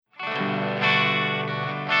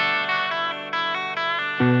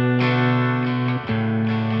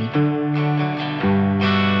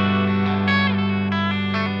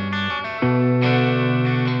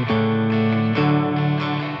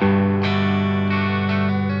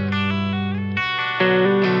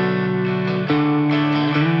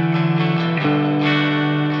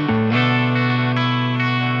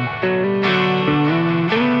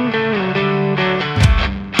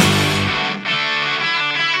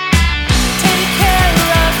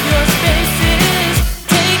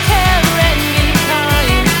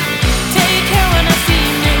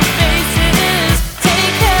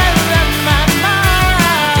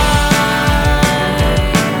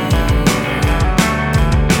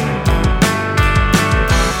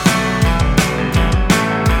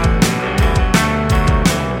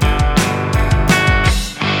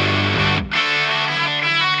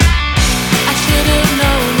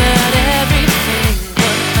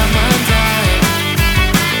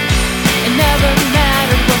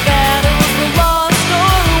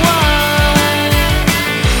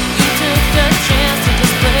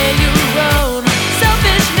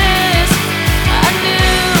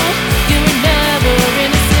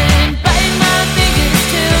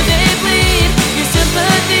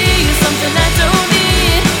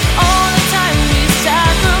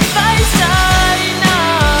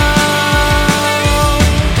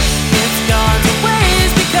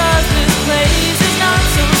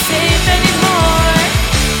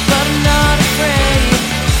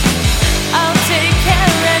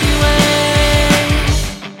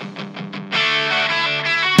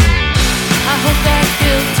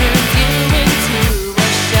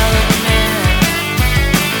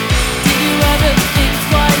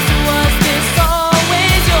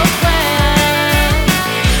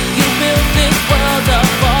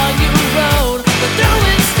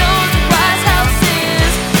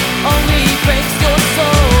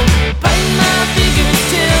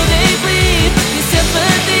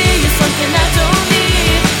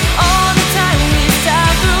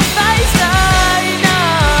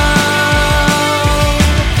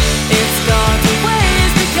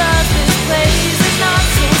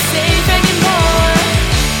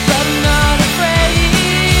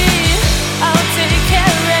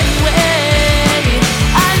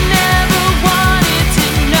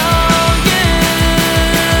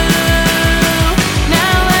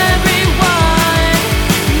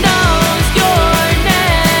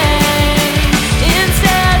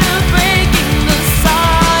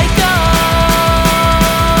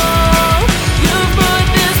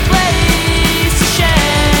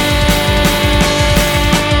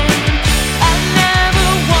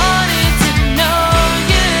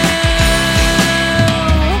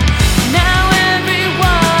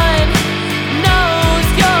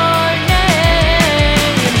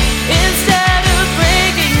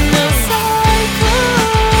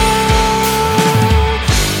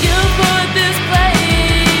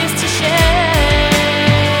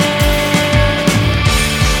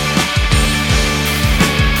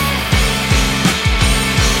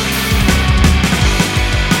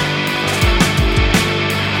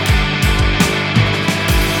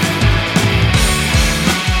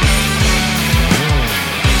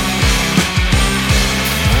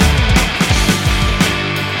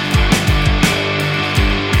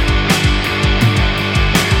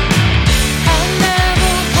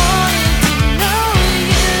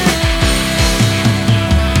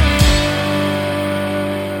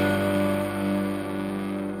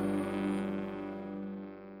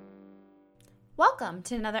Welcome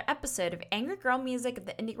to another episode of Angry Girl Music of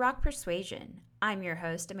the Indie Rock Persuasion. I'm your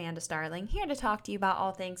host, Amanda Starling, here to talk to you about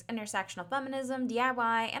all things intersectional feminism,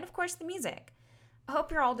 DIY, and of course the music. I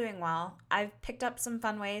hope you're all doing well. I've picked up some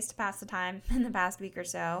fun ways to pass the time in the past week or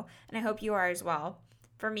so, and I hope you are as well.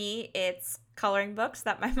 For me, it's coloring books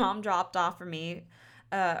that my mom dropped off for me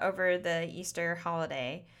over the Easter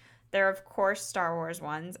holiday. They're, of course, Star Wars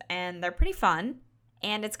ones, and they're pretty fun.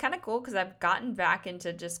 And it's kind of cool because I've gotten back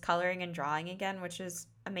into just coloring and drawing again, which is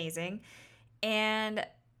amazing. And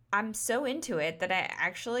I'm so into it that I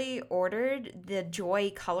actually ordered the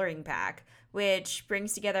Joy coloring pack, which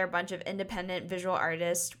brings together a bunch of independent visual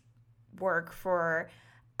artists' work for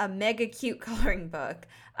a mega cute coloring book.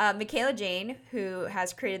 Michaela Jane, who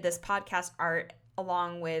has created this podcast art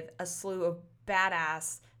along with a slew of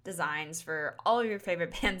badass designs for all of your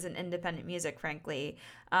favorite bands and independent music, frankly.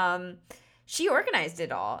 She organized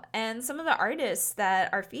it all, and some of the artists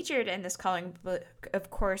that are featured in this coloring book, of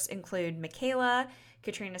course, include Michaela,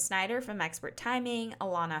 Katrina Snyder from Expert Timing,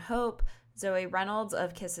 Alana Hope, Zoe Reynolds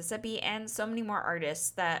of Kississippi, and so many more artists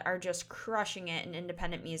that are just crushing it in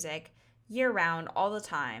independent music year-round, all the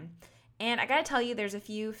time. And I gotta tell you, there's a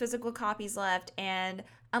few physical copies left and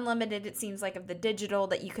unlimited, it seems like, of the digital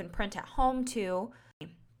that you can print at home too.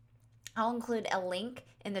 I'll include a link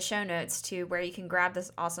in the show notes to where you can grab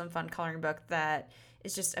this awesome fun coloring book that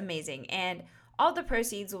is just amazing. And all the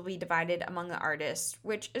proceeds will be divided among the artists,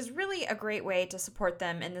 which is really a great way to support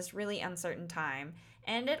them in this really uncertain time.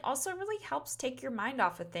 And it also really helps take your mind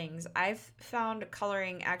off of things. I've found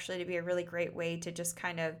coloring actually to be a really great way to just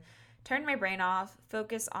kind of turn my brain off,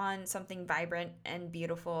 focus on something vibrant and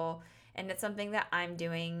beautiful. And it's something that I'm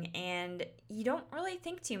doing, and you don't really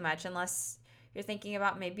think too much unless you're thinking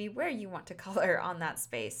about maybe where you want to color on that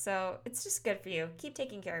space. So it's just good for you. Keep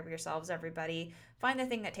taking care of yourselves, everybody. Find the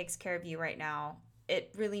thing that takes care of you right now.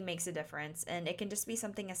 It really makes a difference. And it can just be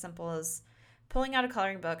something as simple as pulling out a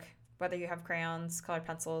coloring book, whether you have crayons, colored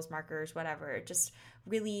pencils, markers, whatever. It just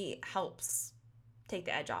really helps take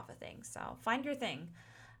the edge off of things. So find your thing.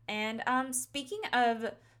 And speaking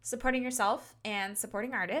of supporting yourself and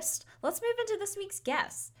supporting artists, let's move into this week's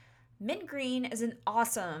guest. Mint Green is an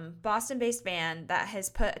awesome Boston-based band that has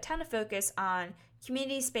put a ton of focus on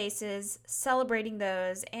community spaces, celebrating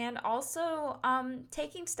those, and also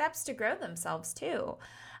taking steps to grow themselves too.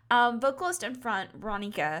 Vocalist and front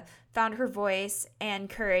Veronica found her voice and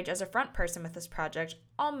courage as a front person with this project,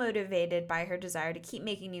 all motivated by her desire to keep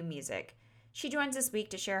making new music. She joins this week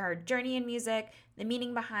to share her journey in music, the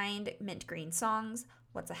meaning behind Mint Green songs,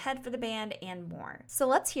 what's ahead for the band, and more. So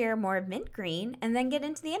let's hear more of Mint Green and then get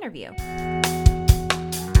into the interview.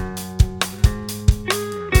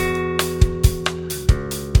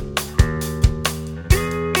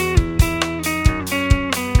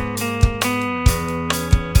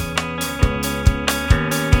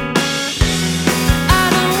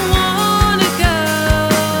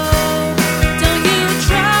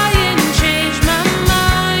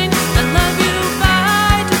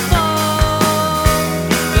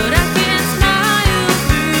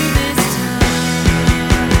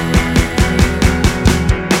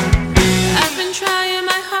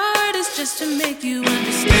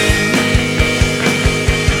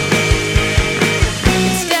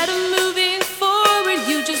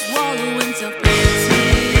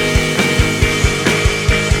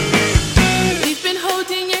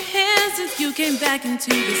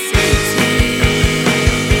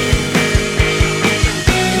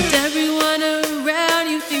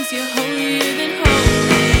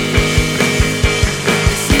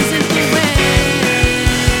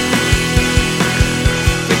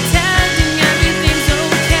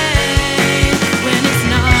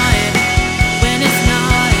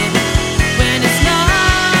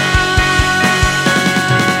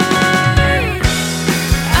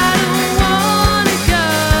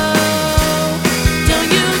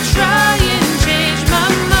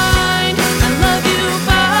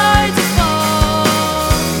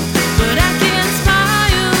 But I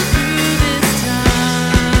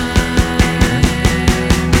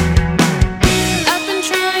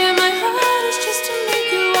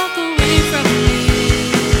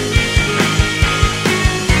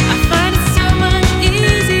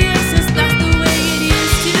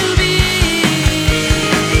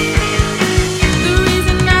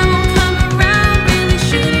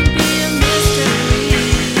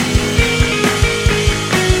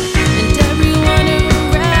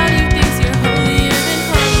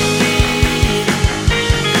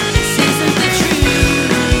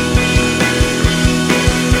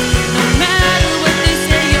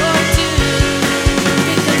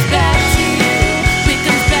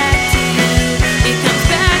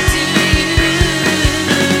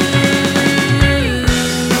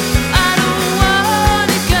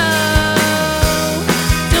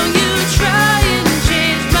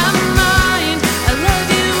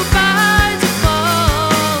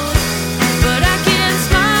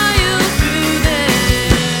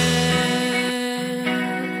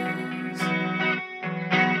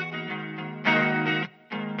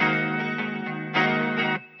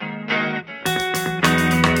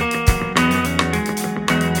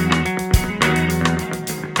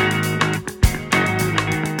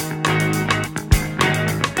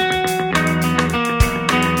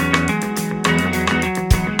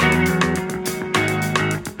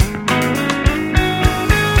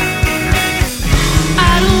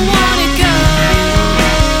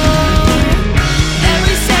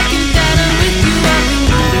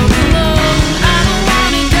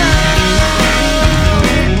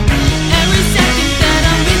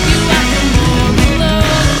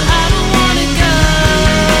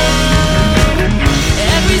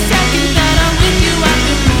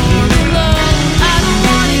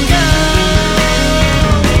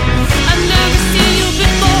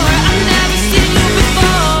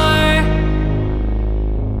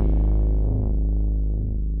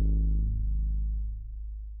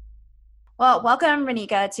Well, welcome,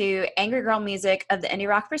 Renika, to Angry Girl Music of the Indie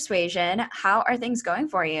Rock Persuasion. How are things going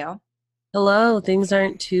for you? Hello, things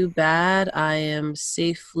aren't too bad. I am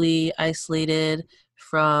safely isolated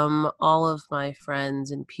from all of my friends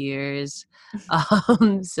and peers.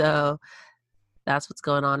 So that's what's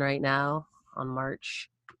going on right now on March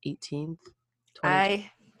 18th, 2020.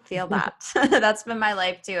 I feel that. That's been my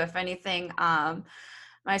life too. If anything,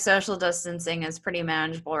 my social distancing is pretty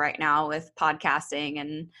manageable right now with podcasting,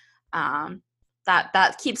 and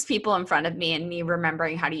that keeps people in front of me and me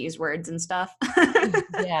remembering how to use words and stuff.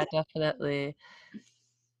 Yeah, definitely.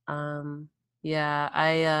 Um, yeah,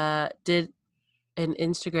 I did an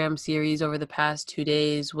Instagram series over the past 2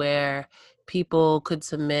 days where people could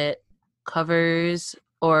submit covers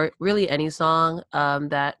or really any song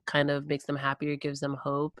that kind of makes them happy or gives them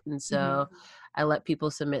hope. And Mhm. so I let people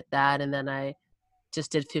submit that, and then I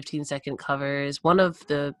just did 15-second covers. One of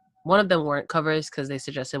them weren't covers because they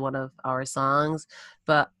suggested one of our songs,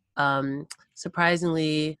 but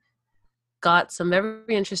surprisingly got some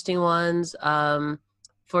very interesting ones.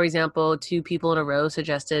 For example, two people in a row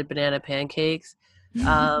suggested banana pancakes,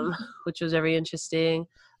 which was very interesting.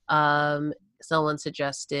 Um, Someone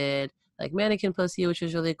suggested like mannequin pussy, which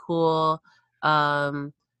was really cool.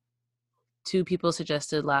 Um, Two people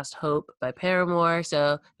suggested Last Hope by Paramore.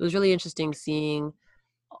 So it was really interesting seeing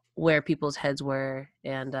where people's heads were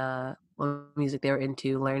and what music they were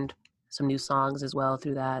into. Learned some new songs as well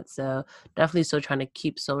through that. So definitely still trying to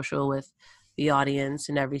keep social with the audience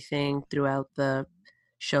and everything throughout the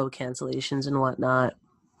show cancellations and whatnot.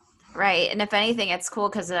 Right. And if anything, it's cool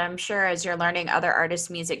because I'm sure as you're learning other artists'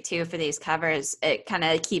 music too for these covers, it kind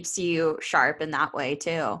of keeps you sharp in that way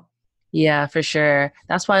too. Yeah, for sure.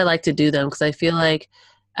 That's why I like to do them because I feel like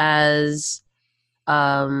as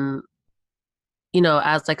um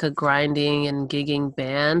as like a grinding and gigging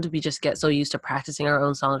band, we just get so used to practicing our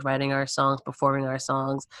own songs, writing our songs, performing our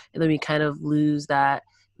songs, and then we kind of lose that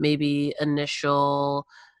maybe initial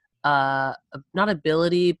not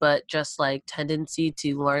ability but just like tendency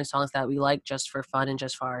to learn songs that we like just for fun and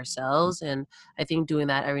just for ourselves. And I think doing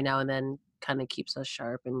that every now and then kind of keeps us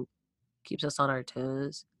sharp and keeps us on our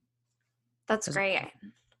toes That's as great. well.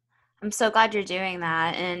 I'm so glad you're doing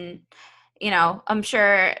that. And, I'm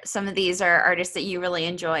sure some of these are artists that you really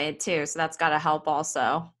enjoyed too. So that's got to help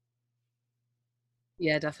also.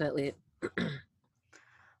 Yeah, definitely.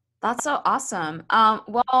 That's so awesome.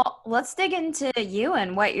 Well, let's dig into you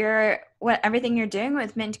and what everything you're doing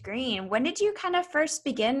with Mint Green. When did you kind of first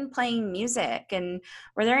begin playing music? And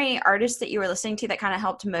were there any artists that you were listening to that kind of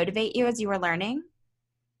helped motivate you as you were learning?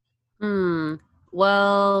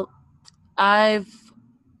 Well, I've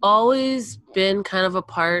always been kind of a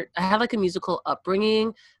part. I had like a musical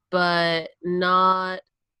upbringing, but not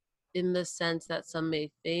in the sense that some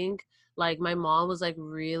may think. Like my mom was like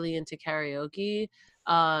really into karaoke.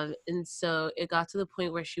 And so it got to the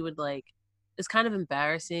point where she would like, it's kind of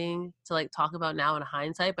embarrassing to like talk about now in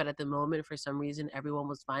hindsight, but at the moment for some reason everyone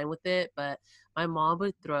was fine with it. But my mom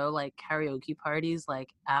would throw like karaoke parties like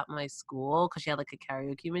at my school because she had like a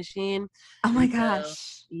karaoke machine. Oh my And so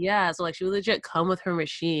gosh. yeah, so like she would legit come with her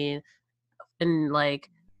machine and like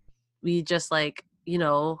we just like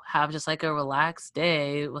have just like a relaxed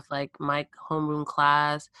day with like my homeroom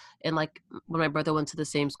class. And like when my brother went to the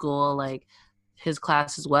same school, like his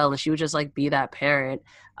class as well, and she would just like be that parent.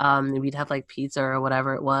 And we'd have like pizza or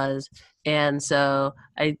whatever it was. And so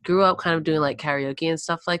I grew up kind of doing like karaoke and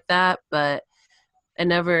stuff like that, but I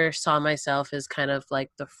never saw myself as kind of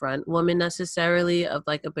like the front woman necessarily of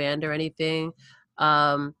like a band or anything.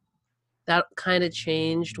 um that kind of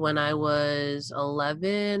changed when I was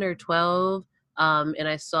 11 or 12. And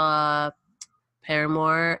I saw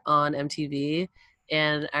Paramore on MTV.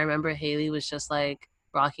 And I remember Haley was just like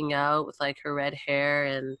rocking out with like her red hair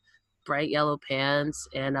and bright yellow pants.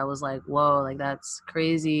 And I was like, whoa, like that's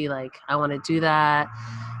crazy. Like, I want to do that.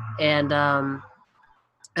 And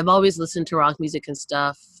I've always listened to rock music and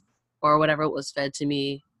stuff, or whatever was fed to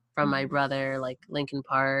me from my Mhm. brother, like Linkin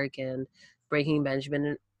Park and Breaking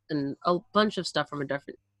Benjamin, and a bunch of stuff from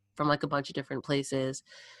like a bunch of different places.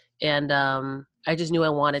 And I just knew I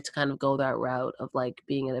wanted to kind of go that route of like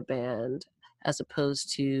being in a band as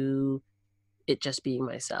opposed to it just being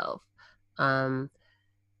myself. Um,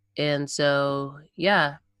 and so,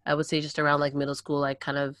 yeah, I would say just around like middle school, I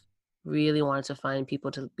kind of really wanted to find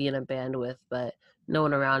people to be in a band with, but no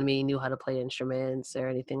one around me knew how to play instruments or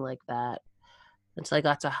anything like that until I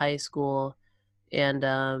got to high school. And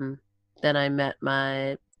then I met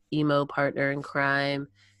my emo partner in crime.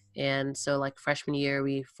 And so, like, freshman year,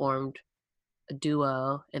 we formed a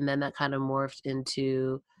duo, and then that kind of morphed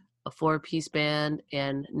into a 4-piece band,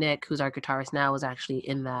 and Nick, who's our guitarist now, was actually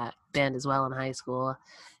in that band as well in high school.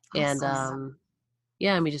 And Awesome.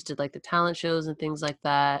 yeah, and we just did like the talent shows and things like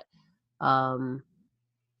that. Um,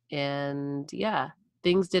 and yeah,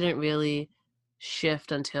 things didn't really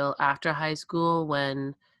shift until after high school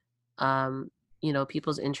when um,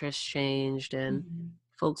 people's interests changed and Mhm.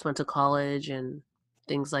 folks went to college and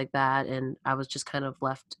things like that. And I was just kind of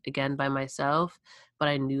left again by myself, but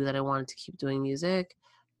I knew that I wanted to keep doing music.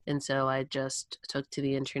 And so I just took to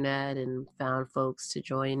the internet and found folks to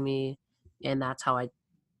join me. And that's how I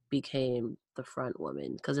became the front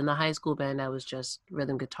woman. Because in the high school band, I was just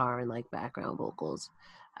rhythm guitar and like background vocals.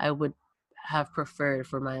 I would have preferred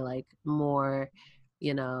for my like more,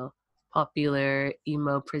 you know, popular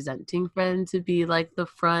emo presenting friend to be like the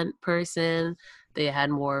front person. They had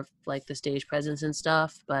more of like the stage presence and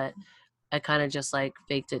stuff, but I kind of just like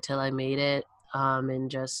faked it till I made it, and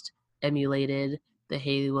just emulated the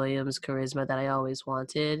Hayley Williams charisma that I always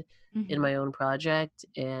wanted in Mhm. my own project,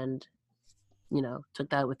 and took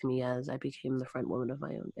that with me as I became the front woman of my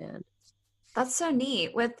own band. That's so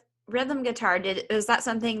neat. With rhythm guitar, is that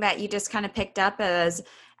something that you just kind of picked up as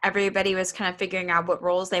everybody was kind of figuring out what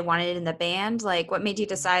roles they wanted in the band? Like, what made you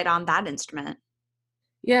decide on that instrument?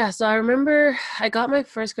 Yeah, so I remember I got my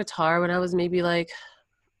first guitar when I was maybe like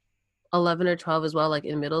 11 or 12 as well, like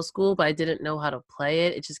in middle school, but I didn't know how to play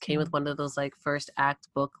it. It just came with Mhm. one of those like first act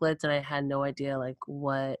booklets, and I had no idea like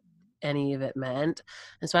what any of it meant.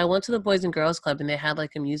 And so I went to the Boys and Girls Club, and they had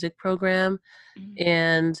like a music program, Mhm.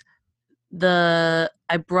 and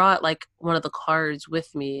I brought like one of the cards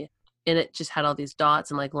with me, and it just had all these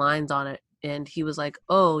dots and like lines on it, and he was like,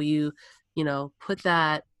 "Oh, put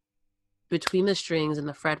that between the strings and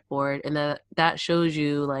the fretboard, and that shows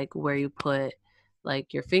you like where you put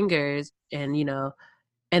like your fingers." And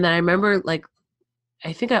then I remember like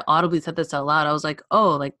I think I audibly said this out loud. I was like,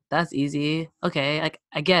 "Oh, like that's easy. Okay, like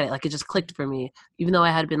I get it." Like it just clicked for me, even though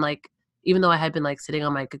I had been like sitting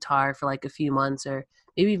on my guitar for like a few months or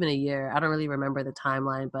maybe even a year. I don't really remember the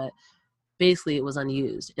timeline, but basically it was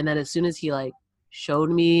unused. And then as soon as he like showed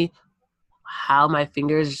me how my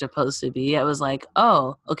fingers are supposed to be, I was like,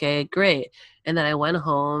 "Oh, okay, great." And then I went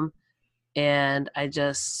home and I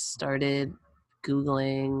just started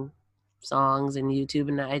Googling songs and YouTube,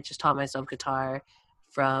 and I just taught myself guitar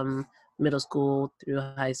from middle school through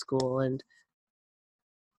high school and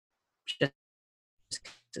just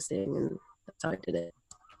to sing, and that's how I did it.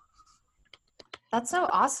 That's so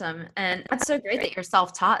awesome. And that's so great that you're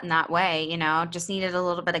self taught in that way, just needed a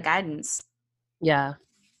little bit of guidance. Yeah,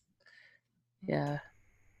 yeah.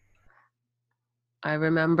 I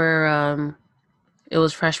remember it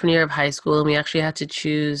was freshman year of high school, and we actually had to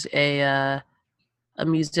choose a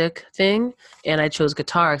music thing, and I chose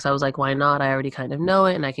guitar because I was like, why not? I already kind of know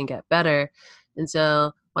it and I can get better. And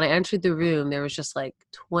so when I entered the room, there was just like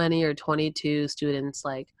 20 or 22 students,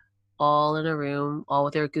 like all in a room, all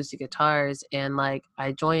with their acoustic guitars, and like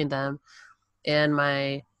I joined them, and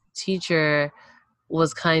my teacher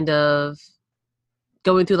was kind of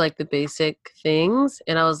going through like the basic things,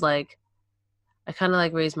 and I kind of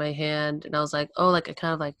like raised my hand, and I was like, oh, like I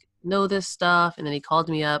kind of like know this stuff. And then he called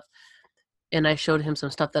me up, and I showed him some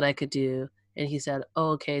stuff that I could do. And he said, oh,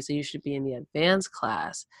 okay, so you should be in the advanced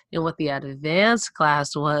class. And what the advanced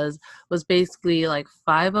class was basically like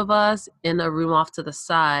 5 of us in a room off to the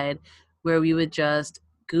side where we would just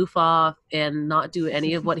goof off and not do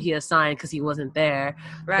any of what he assigned because he wasn't there.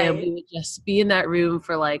 And Right. we would just be in that room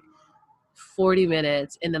for like 40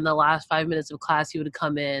 minutes. And then the last 5 minutes of class, he would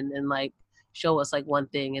come in and like show us like one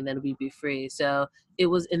thing, and then we'd be free. So it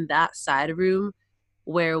was in that side room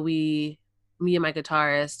where me and my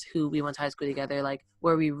guitarist, who we went to high school together, like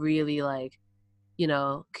where we really like,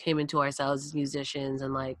 came into ourselves as musicians,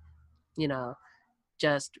 and like, you know,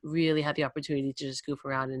 just really had the opportunity to just goof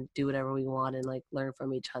around and do whatever we want and like learn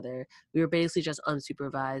from each other. We were basically just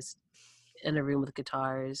unsupervised in a room with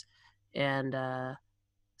guitars. And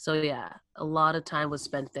so yeah, a lot of time was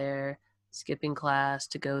spent there, skipping class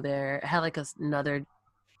to go there. I had like another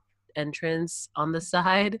entrance on the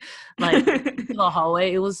side, like to the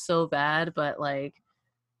hallway. It was so bad, but like,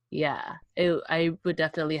 yeah, I would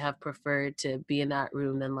definitely have preferred to be in that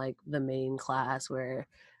room than like the main class where,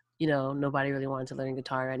 nobody really wanted to learn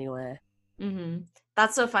guitar anyway. hmm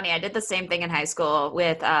That's so funny. I did the same thing in high school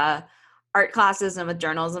with art classes and with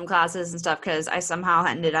journalism classes and stuff because I somehow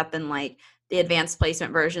ended up in like the advanced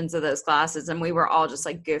placement versions of those classes, and we were all just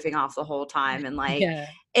like goofing off the whole time, and like Yeah.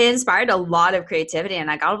 it inspired a lot of creativity,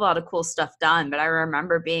 and I got a lot of cool stuff done. But I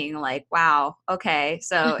remember being like, wow, okay,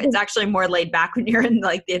 so it's actually more laid back when you're in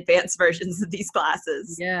like the advanced versions of these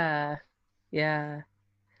classes. Yeah. Yeah.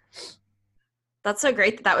 That's so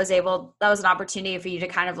great that that was an opportunity for you to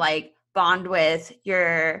kind of like bond with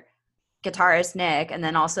your guitarist Nick and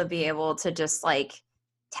then also be able to just like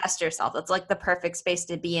test yourself. That's like the perfect space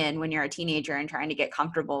to be in when you're a teenager and trying to get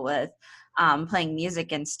comfortable with playing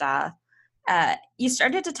music and stuff. You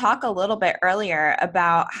started to talk a little bit earlier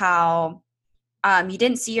about how you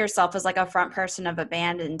didn't see yourself as like a front person of a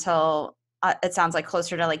band until it sounds like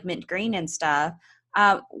closer to like Mint Green and stuff.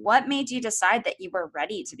 What made you decide that you were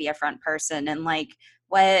ready to be a front person, and like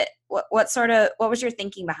what was your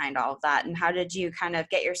thinking behind all of that, and how did you kind of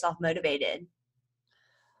get yourself motivated?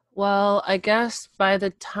 Well, I guess by the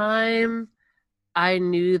time I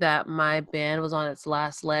knew that my band was on its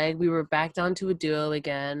last leg, we were back down to a duo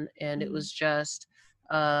again, and it Mm-hmm. was just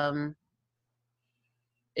um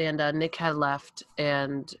and Nick had left,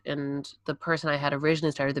 and the person I had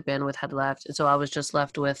originally started the band with had left, and so I was just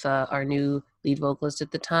left with our new lead vocalist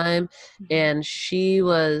at the time, and she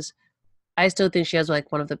was. I still think she has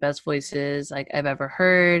like one of the best voices like I've ever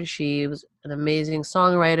heard. She was an amazing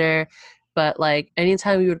songwriter, but like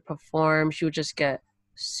anytime we would perform, she would just get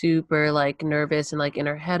super like nervous and like in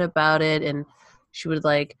her head about it, and she would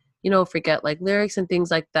like forget like lyrics and things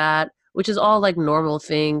like that, which is all like normal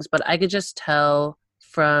things, but I could just tell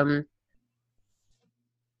from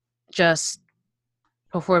just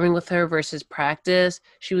performing with her versus practice,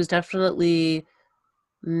 she was definitely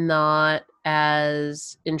not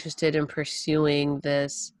as interested in pursuing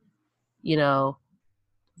this, you know,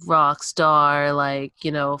 rock star, like,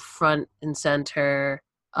 front and center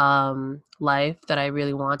life that I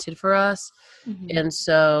really wanted for us. Mm-hmm. And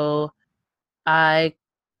so I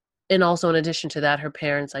and also in addition to that, her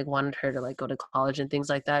parents like wanted her to like go to college and things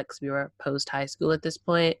like that because we were post high school at this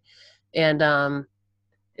point. And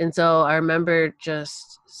And so I remember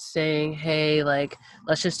just saying, hey, like,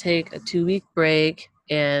 let's just take a 2-week break.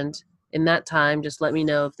 And in that time, just let me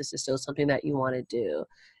know if this is still something that you want to do.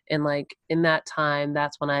 And like, in that time,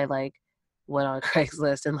 that's when I like went on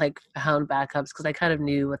Craigslist and like found backups because I kind of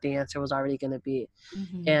knew what the answer was already going to be.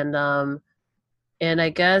 Mm-hmm. And, and I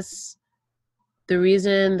guess the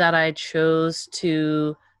reason that I chose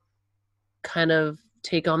to kind of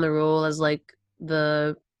take on the role as like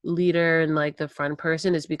the leader and like the front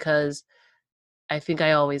person is because I think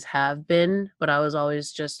I always have been, but I was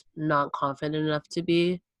always just not confident enough to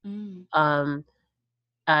be. Mm. Um,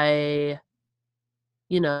 I,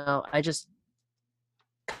 I just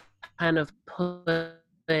kind of put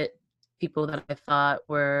people that I thought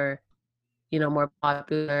were, more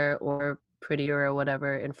popular or prettier or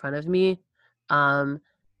whatever in front of me. Um,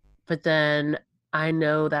 but then I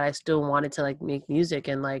know that I still wanted to like make music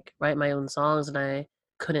and like write my own songs, and I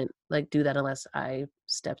couldn't like do that unless I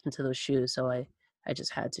stepped into those shoes. So I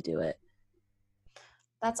just had to do it.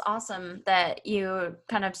 That's awesome that you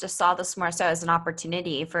kind of just saw this more so as an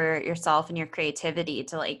opportunity for yourself and your creativity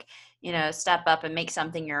to like, step up and make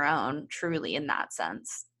something your own, truly in that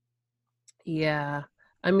sense. Yeah.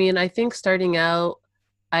 I mean, I think starting out,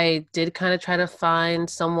 I did kind of try to find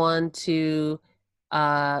someone to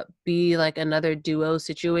be like another duo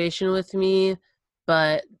situation with me,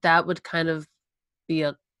 but that would kind of be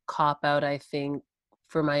a cop out, I think,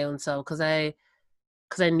 for my own self because I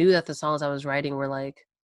knew that the songs I was writing were like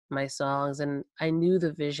my songs, and I knew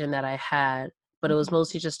the vision that I had, but it was Mhm.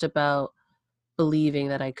 mostly just about believing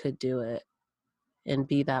that I could do it and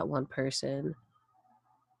be that one person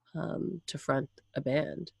to front a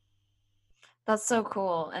band. That's so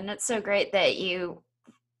cool. And it's so great that you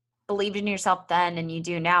believed in yourself then and you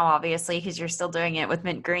do now, obviously, because you're still doing it with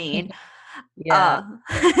Mint Green. Yeah.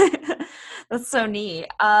 Uh, that's so neat.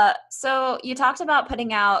 So you talked about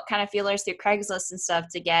putting out kind of feelers through Craigslist and stuff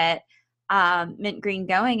to get Mint Green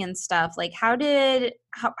going and stuff. Like, how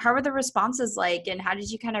were the responses like, and how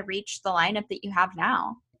did you kind of reach the lineup that you have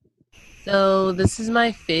now? So this is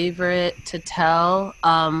my favorite to tell.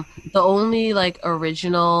 The only like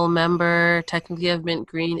original member technically of Mint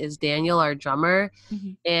Green is Daniel, our drummer,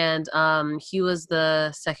 Mhm. and he was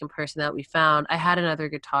the second person that we found. I had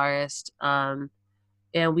another guitarist,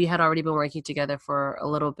 and we had already been working together for a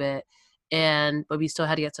little bit, and but we still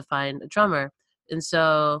had yet to find a drummer. And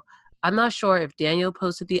so I'm not sure if Daniel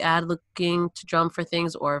posted the ad looking to drum for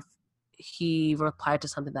things or if he replied to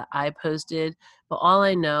something that I posted. But all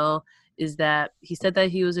I know is that he said that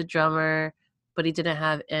he was a drummer, but he didn't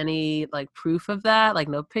have any like proof of that, like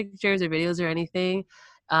no pictures or videos or anything.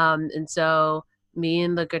 And so me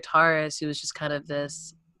and the guitarist, who was just kind of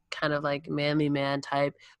this kind of like manly man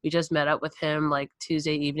type, we just met up with him like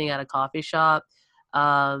Tuesday evening at a coffee shop.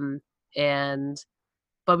 Um, and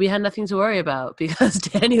but we had nothing to worry about because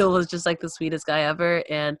Daniel was just like the sweetest guy ever.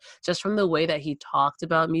 And just from the way that he talked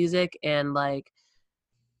about music and like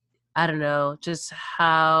I don't know, just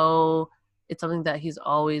how it's something that he's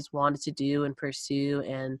always wanted to do and pursue,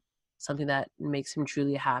 and something that makes him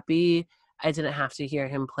truly happy. I didn't have to hear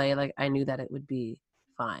him play. Like, I knew that it would be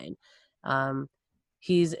fine. Um,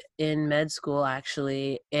 he's in med school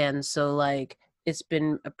actually, and so like it's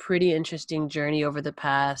been a pretty interesting journey over the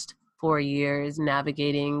past 4 years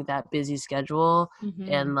navigating that busy schedule Mm-hmm.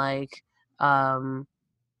 and like um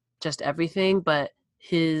just everything, but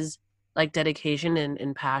his like dedication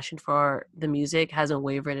and passion for the music hasn't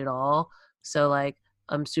wavered at all. So like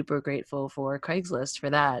I'm super grateful for Craigslist for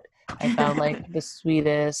that. I found like the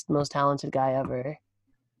sweetest, most talented guy ever.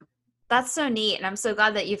 That's so neat. And I'm so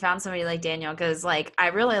glad that you found somebody like Daniel because, like, I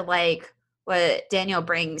really like what Daniel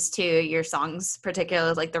brings to your songs,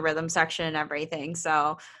 particularly like the rhythm section and everything.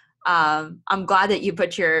 So I'm glad that you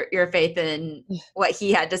put your faith in what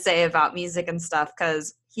he had to say about music and stuff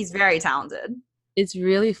because he's very talented. It's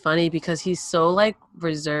really funny because he's so like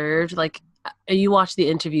reserved. Like you watch the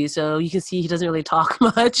interview, so you can see he doesn't really talk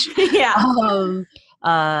much Yeah. um,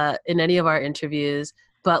 in any of our interviews.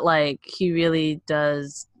 But like he really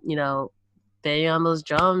does, bang on those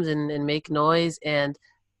drums and make noise. And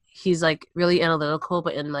he's like really analytical,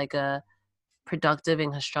 but in like a productive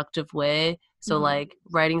and constructive way. So Hmm. like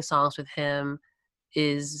writing songs with him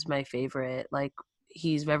is my favorite. Like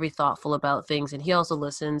he's very thoughtful about things, and he also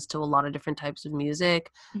listens to a lot of different types of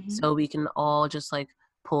music, Hmm. so we can all just like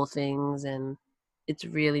pull things, and it's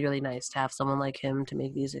really really nice to have someone like him to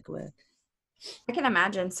make music with. I can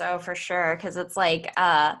imagine so for sure because it's like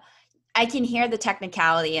I can hear the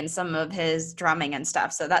technicality in some of his drumming and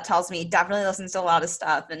stuff. So that tells me he definitely listens to a lot of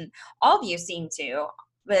stuff. And all of you seem to,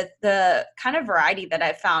 with the kind of variety that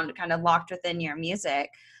I've found kind of locked within your music.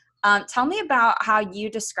 Tell me about how you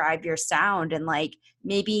describe your sound and like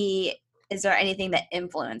maybe is there anything that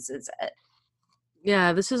influences it?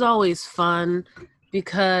 Yeah, this is always fun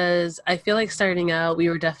because I feel like starting out we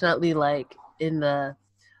were definitely like in the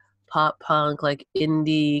pop punk like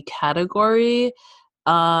indie category,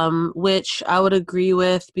 which I would agree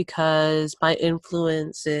with because my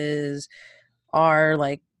influences are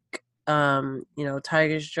like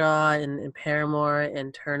Tiger's Jaw and Paramore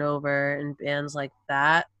and Turnover and bands like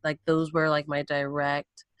that. Like those were like my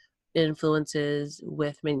direct influences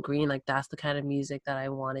with Mint Green. Like that's the kind of music that I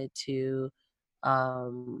wanted to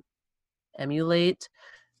um emulate.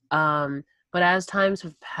 But as times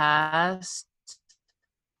have passed,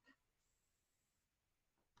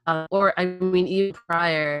 or I mean even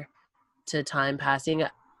prior to time passing,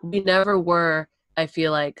 we never were, I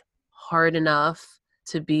feel like, hard enough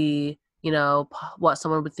to be, what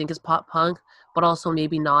someone would think is pop punk, but also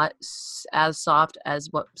maybe not as soft as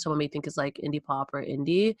what someone may think is like indie pop or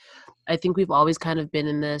indie. I think we've always kind of been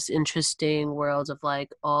in this interesting world of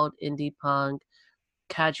like alt indie punk,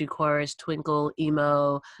 catchy chorus, twinkle,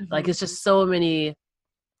 emo. Like Mm-hmm. it's just so many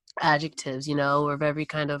adjectives, we're very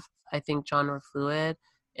kind of, I think, genre fluid.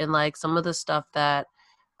 And like some of the stuff that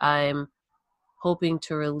I'm hoping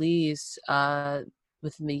to release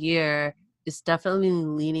within the year is definitely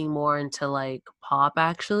leaning more into like pop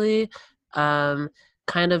actually. Um,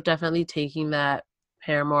 Kind of definitely taking that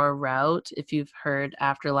Paramore route if you've heard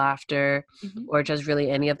After Laughter Mm-hmm. or just really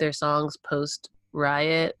any of their songs post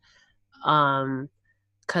Riot.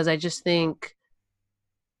 Because I just think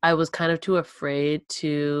I was kind of too afraid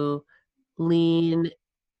to lean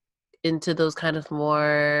into those kind of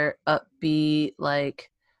more upbeat, like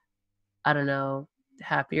I don't know,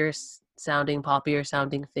 happier sounding, poppier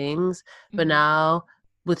sounding things. But Mm-hmm. now,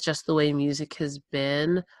 with just the way music has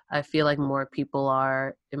been, I feel like more people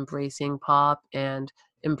are embracing pop and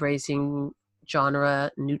embracing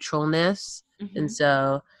genre neutralness. And Mm-hmm.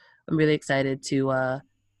 so I'm really excited to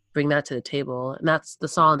bring that to the table. And that's the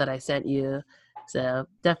song that I sent you. So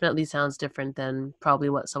definitely sounds different than probably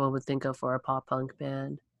what someone would think of for a pop punk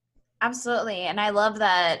band. Absolutely. And I love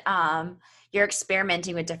that you're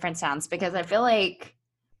experimenting with different sounds because I feel like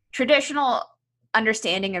traditional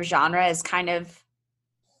understanding of genre is kind of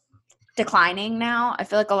declining now. I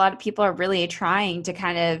feel like a lot of people are really trying to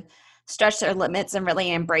kind of stretch their limits and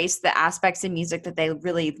really embrace the aspects of music that they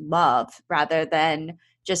really love rather than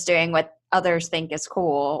just doing what others think is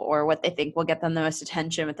cool or what they think will get them the most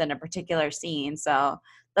attention within a particular scene. So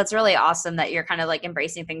that's really awesome that you're kind of like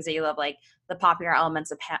embracing things that you love, like the popular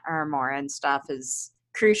elements of Paramore and stuff is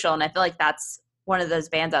crucial. And I feel like that's one of those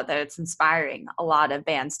bands out there that's inspiring a lot of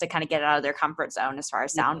bands to kind of get out of their comfort zone as far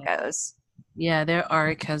as sound Yeah. goes. Yeah, their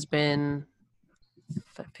arc has been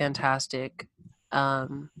fantastic.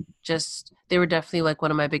 Um, just they were definitely like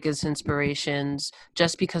one of my biggest inspirations,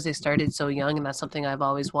 just because they started so young, and that's something I've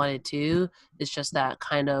always wanted to. It's just that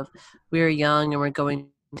kind of we were young and we're going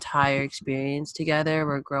entire experience together.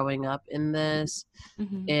 We're growing up in this,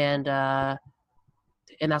 Hmm. and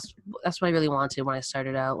and that's what I really wanted when I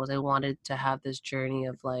started out, was I wanted to have this journey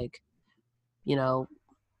of like, you know,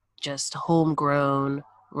 just homegrown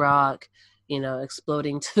rock,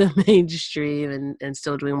 exploding to the mainstream, and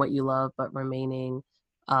still doing what you love, but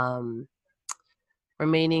um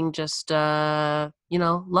remaining just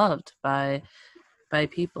loved by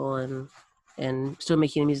people, and still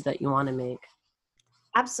making the music that you want to make.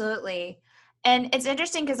 Absolutely. And it's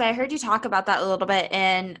interesting because I heard you talk about that a little bit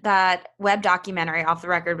in that web documentary Off the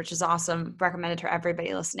Record, which is awesome. Recommended to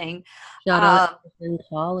everybody listening. Shout out Um, in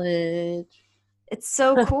college. it's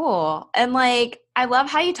so cool. And like, I love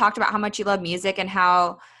how you talked about how much you love music and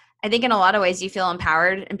how I think in a lot of ways you feel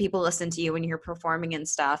empowered and people listen to you when you're performing and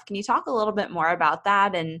stuff. Can you talk a little bit more about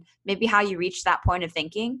that and maybe how you reached that point of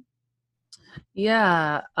thinking?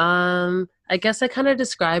 Yeah, I guess I kind of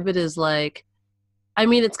describe it as like,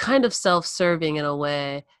 it's kind of self-serving in a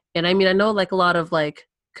way. And I know like a lot of like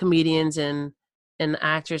comedians and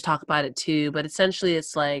actors talk about it too, but essentially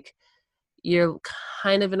it's like you're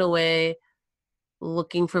kind of in a way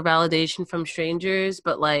looking for validation from strangers,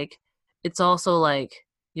 but like it's also like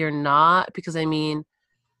you're not, because the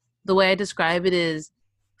way I describe it is,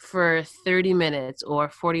 for 30 minutes or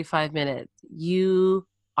 45 minutes, you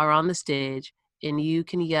are on the stage and you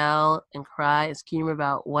can yell and cry and scream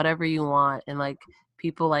about whatever you want, and like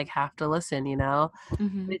people like have to listen.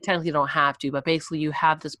 Hmm. They technically don't have to, but basically you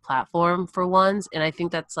have this platform for once, and I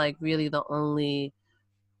think that's like really the only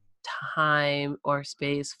time or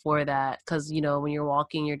space for that, because when you're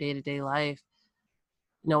walking your day-to-day life,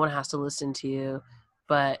 no one has to listen to you.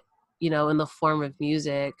 But in the form of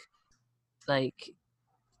music, like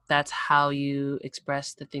that's how you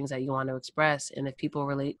express the things that you want to express, and if people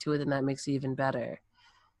relate to it, then that makes it even better.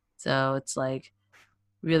 So it's like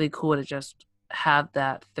really cool to just have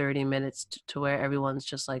that 30 minutes to where everyone's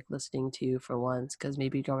just like listening to you for once, because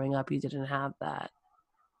maybe growing up you didn't have that.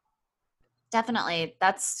 Definitely.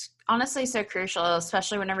 That's honestly so crucial,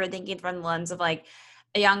 especially whenever thinking from the lens of like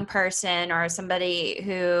a young person or somebody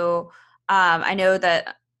who I know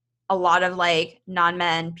that a lot of like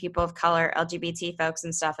non-men, people of color, LGBT folks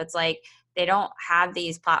and stuff, it's like they don't have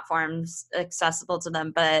these platforms accessible to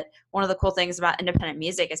them. But one of the cool things about independent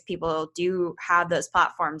music is people do have those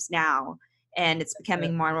platforms now, and it's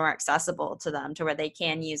becoming more and more accessible to them to where they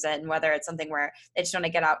can use it. And whether it's something where they just want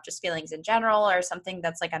to get out just feelings in general or something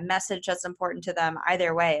that's like a message that's important to them,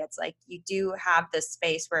 either way, it's like you do have this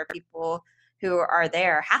space where people who are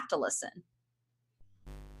there have to listen.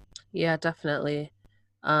 Yeah, definitely.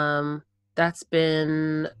 That's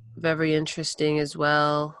been very interesting as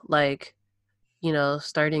well. Like,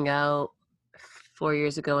 starting out 4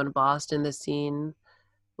 years ago in Boston, the scene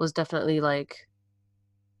was definitely like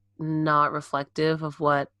not reflective of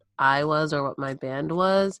what I was or what my band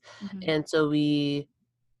was. Hmm. And so I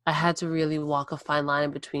had to really walk a fine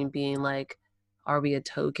line between being like, are we a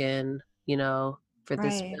token, for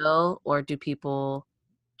this Right. bill, or do people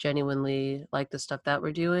genuinely like the stuff that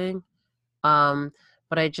we're doing? Um,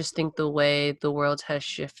 but I just think the way the world has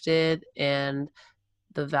shifted and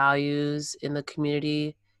the values in the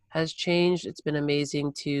community has changed. It's been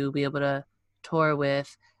amazing to be able to tour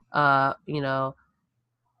with, uh, you know,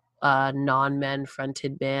 non-men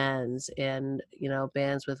fronted bands, and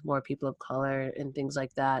bands with more people of color and things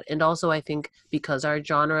like that. And also I think because our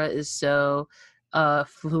genre is so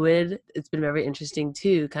fluid, it's been very interesting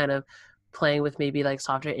too, kind of playing with maybe like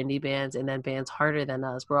softer indie bands and then bands harder than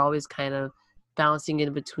us. We're always kind of bouncing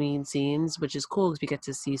in between scenes, which is cool because we get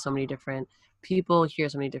to see so many different people, hear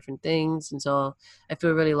so many different things. And so I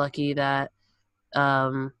feel really lucky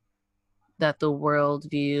um that the world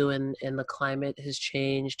view and the climate has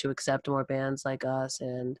changed to accept more bands like us,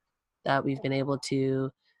 and that we've been able to,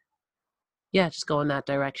 yeah, just go in that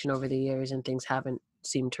direction over the years, and things haven't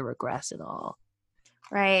seemed to regress at all.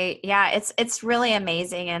 Right. Yeah, it's really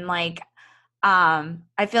amazing. And like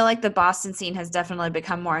I feel like the Boston scene has definitely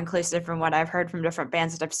become more inclusive from what I've heard from different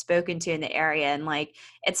bands that I've spoken to in the area. And like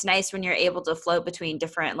it's nice when you're able to float between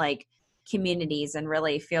different like communities and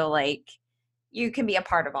really feel like you can be a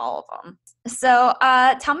part of all of them. So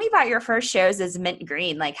tell me about your first shows as Mint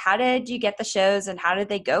Green. Like how did you get the shows and how did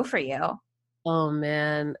they go for you? Oh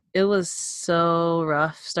man, it was so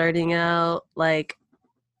rough starting out. Like,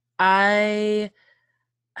 I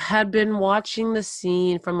had been watching the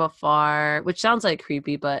scene from afar, which sounds like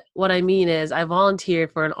creepy, but what I mean is I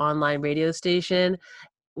volunteered for an online radio station,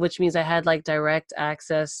 which means I had like direct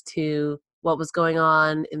access to what was going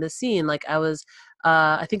on in the scene. Like, I was,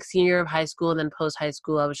 I think, senior of high school, and then post high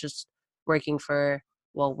school, I was just working for,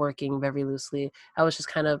 well, working very loosely. I was just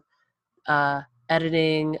kind of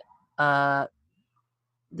editing uh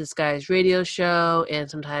this guy's radio show, and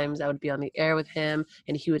sometimes I would be on the air with him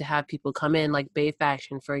and he would have people come in, like Bay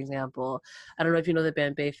Faction, for example. I don't know if you know the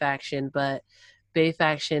band Bay Faction, but Bay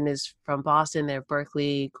Faction is from Boston. They're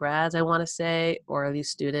Berkeley grads, I want to say, or at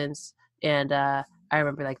least students. And I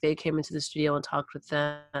remember like they came into the studio and talked with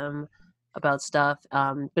them about stuff.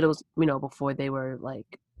 But it was, before they were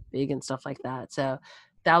like big and stuff like that. So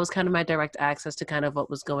that was kind of my direct access to kind of what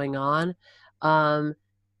was going on. Um,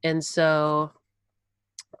 and so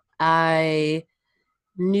I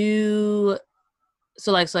knew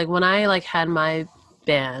so like when I like had my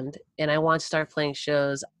band and I wanted to start playing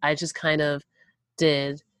shows, I just kind of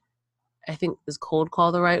did, I think, is cold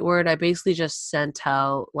call the right word? I basically just sent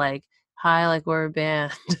out like, hi, like we're a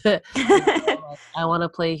band. Like, I want to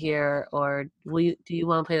play here, or do you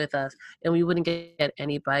want to play with us? And we wouldn't get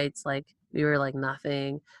any bites. Like we were like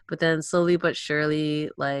nothing. But then slowly but surely,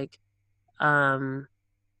 like, um,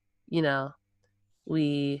 you know,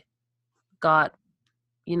 we got,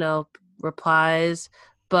 you know, replies.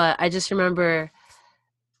 But I just remember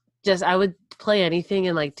just I would play anything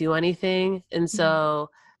and like do anything. And so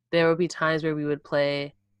there would be times where we would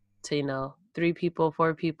play to, 3 people,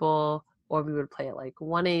 4 people, or we would play at like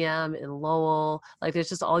 1 a.m. in Lowell. Like there's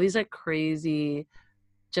just all these like crazy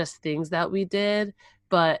just things that we did.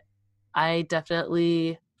 But I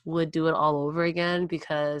definitely would do it all over again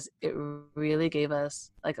because it really gave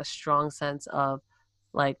us like a strong sense of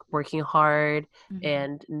like working hard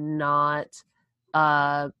and not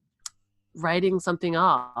uh writing something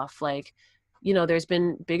off. Like, there's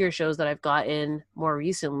been bigger shows that I've gotten more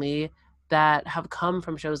recently that have come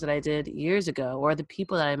from shows that I did years ago, or the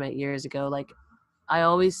people that I met years ago. Like I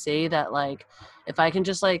always say that like if I can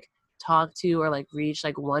just like talk to or like reach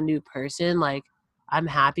like one new person, like I'm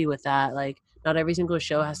happy with that. Like not every single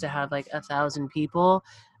show has to have like 1,000 people.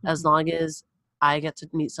 As long as I get to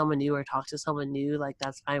meet someone new or talk to someone new, like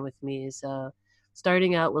that's fine with me. So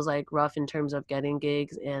starting out was like rough in terms of getting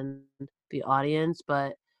gigs and the audience,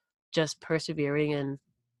 but just persevering and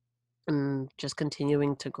just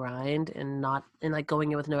continuing to grind and like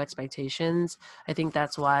going in with no expectations. I think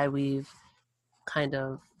that's why we've kind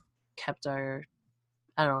of kept our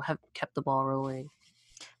I don't know, have kept the ball rolling.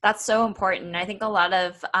 That's so important. I think a lot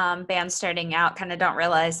of bands starting out kind of don't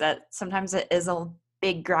realize that sometimes it is a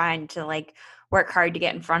big grind to like work hard to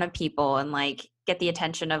get in front of people and like get the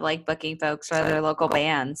attention of like booking folks for other local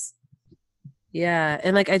bands. Yeah,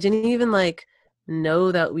 and like I didn't even like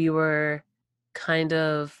know that we were kind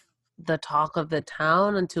of the talk of the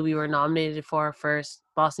town until we were nominated for our first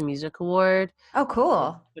Boston Music Award Oh, in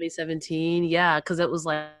cool. 2017. Yeah, because it was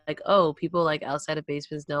like, oh, people like outside of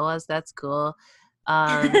basements know us. That's cool.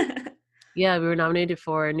 Um, yeah, we were nominated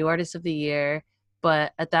for New Artist of the Year,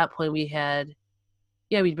 but at that point we'd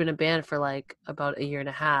been a band for like about a year and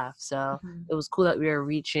a half. So it was cool that we were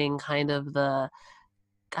reaching kind of the,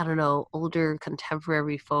 I don't know, older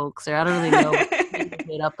contemporary folks, or I don't really know what it's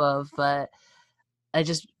made up of, but I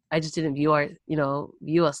just didn't view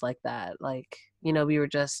us like that. Like, we were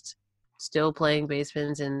just still playing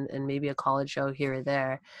basements and maybe a college show here or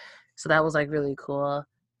there. So that was like really cool.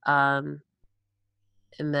 Um,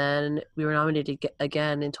 and then we were nominated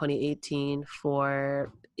again in 2018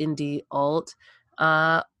 for Indie Alt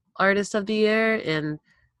Artist of the Year,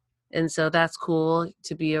 and so that's cool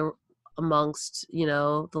to be amongst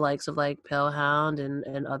the likes of like Palehound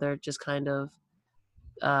and other just kind of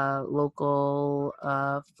local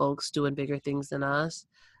folks doing bigger things than us.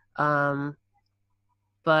 Um,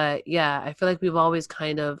 but yeah, I feel like we've always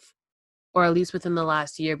kind of, or at least within the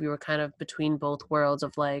last year, we were kind of between both worlds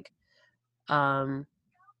of like um,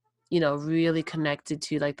 really connected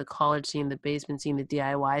to like the college scene, the basement scene, the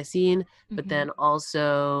DIY scene, but then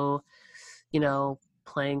also,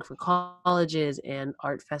 playing for colleges and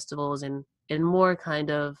art festivals and more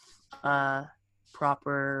kind of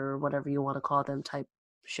proper, whatever you want to call them, type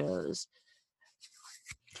shows.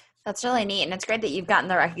 That's really neat. And it's great that you've gotten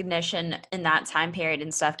the recognition in that time period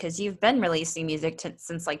and stuff because you've been releasing music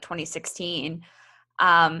since like 2016.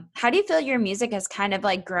 How do you feel your music has kind of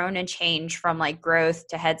like grown and changed from like growth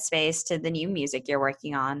to Headspace to the new music you're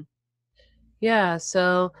working on? Yeah,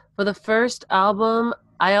 so for the first album,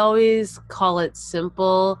 I always call it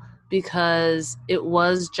simple because it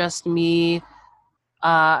was just me.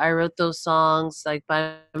 I wrote those songs like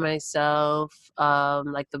by myself,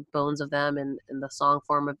 like the bones of them and the song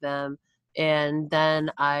form of them. And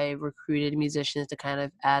then I recruited musicians to kind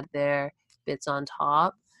of add their bits on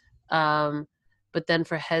top. Um, but then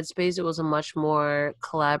for Headspace, it was a much more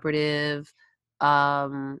collaborative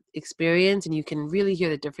experience, and you can really hear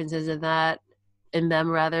the differences in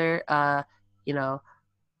them rather. You know,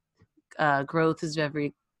 Growth is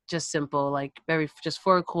very just simple, like very just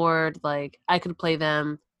 4 chord. Like I could play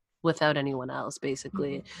them without anyone else,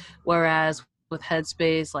 basically. Whereas with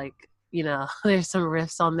Headspace, like there's some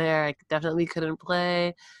riffs on there I definitely couldn't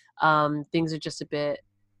play. Things are just a bit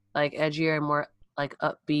like edgier and more like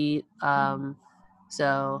upbeat.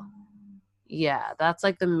 So yeah, that's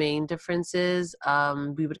like the main differences.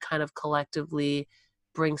 We would kind of collectively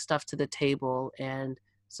bring stuff to the table, and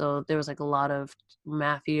so there was like a lot of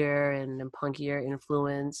mathier and punkier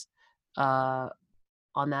influence uh,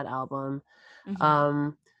 on that album.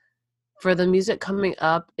 Um, for the music coming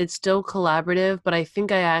up, it's still collaborative, but I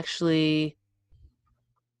think I actually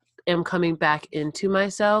am coming back into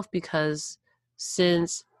myself because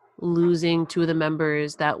since losing 2 of the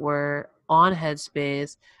members that were on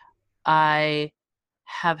Headspace, I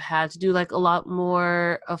have had to do like a lot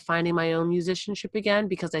more of finding my own musicianship again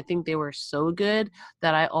because I think they were so good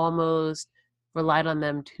that I almost relied on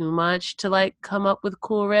them too much to like come up with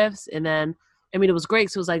cool riffs. And then, I mean, it was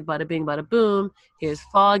great. So it was like bada bing, bada boom. Here's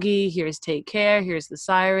Foggy. Here's Take Care. Here's The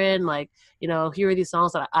Siren. Like, here are these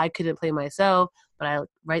songs that I couldn't play myself, but I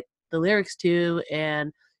write the lyrics to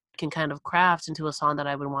and can kind of craft into a song that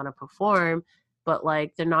I would want to perform. But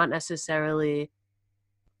like, they're not necessarily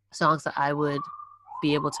songs that I would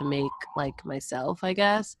be able to make like myself, I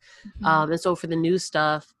guess. And so for the new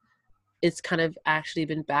stuff, it's kind of actually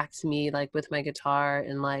been back to me like with my guitar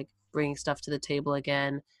and like bringing stuff to the table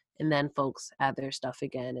again, and then folks add their stuff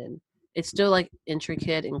again, and it's still like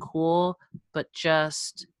intricate and cool, but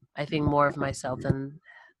just I think more of myself than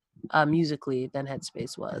musically than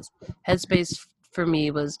Headspace was. Headspace for me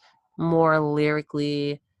was more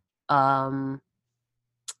lyrically um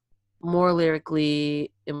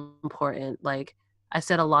important. Like I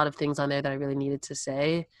said a lot of things on there that I really needed to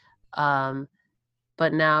say.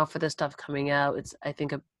 But now for the stuff coming out, it's I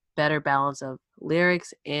think a better balance of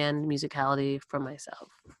lyrics and musicality for myself.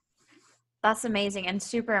 That's amazing and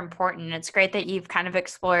super important. It's great that you've kind of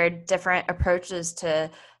explored different approaches to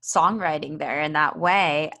songwriting there in that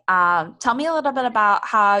way. Tell me a little bit about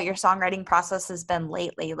how your songwriting process has been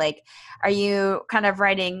lately. Like, are you kind of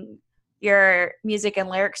writing your music and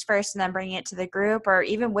lyrics first and then bringing it to the group, or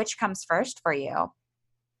even which comes first for you?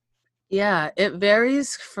 Yeah, it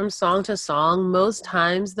varies from song to song. Most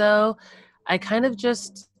times, though, I kind of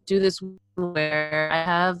just do this where I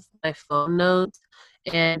have my phone notes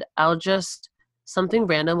and something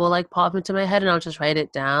random will like pop into my head and I'll just write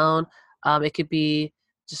it down. It could be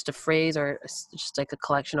just a phrase or just like a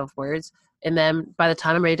collection of words. And then by the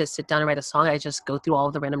time I'm ready to sit down and write a song, I just go through all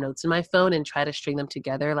of the random notes in my phone and try to string them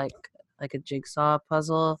together like a jigsaw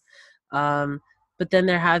puzzle. But then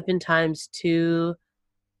there have been times too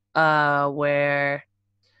where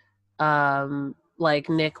like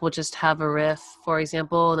Nick will just have a riff, for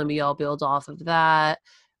example, and then we all build off of that.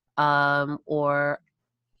 Or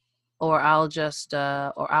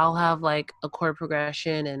I'll have like a chord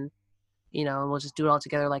progression and we'll just do it all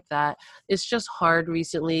together like that. It's just hard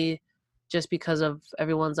recently just because of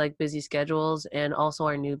everyone's like busy schedules, and also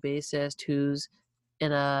our new bassist who's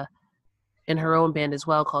in her own band as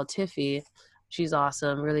well called Tiffy. She's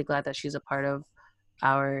awesome. Really glad that she's a part of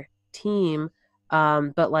our team.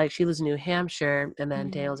 But like she lives in New Hampshire and then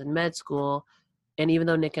Daniel's in med school. And even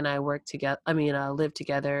though Nick and I live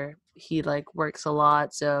together, he like works a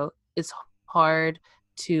lot. So it's hard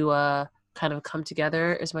to kind of come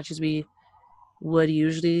together as much as we would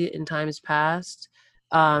usually in times past.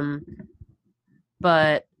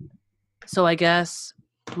 But so I guess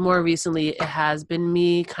more recently it has been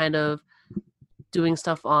me kind of doing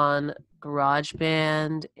stuff on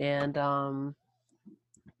GarageBand and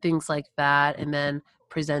things like that, and then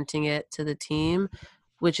presenting it to the team,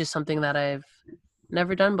 which is something that I've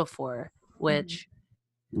never done before, which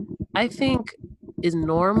I think is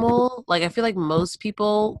normal. Like I feel like most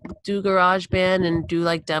people do GarageBand and do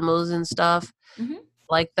like demos and stuff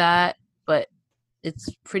like that, but it's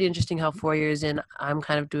pretty interesting how 4 years in I'm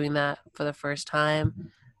kind of doing that for the first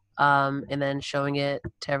time, and then showing it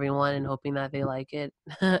to everyone and hoping that they like it.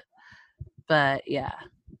 But yeah.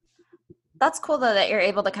 That's cool though that you're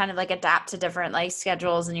able to kind of like adapt to different like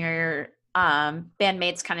schedules and your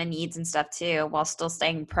bandmates kind of needs and stuff too, while still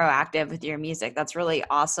staying proactive with your music. That's really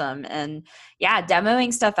awesome. And yeah,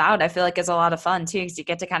 demoing stuff out I feel like is a lot of fun too, because you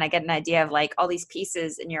get to kind of get an idea of like all these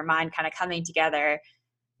pieces in your mind kind of coming together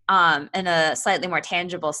in a slightly more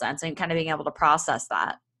tangible sense and kind of being able to process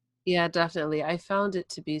that. Yeah, definitely. I found it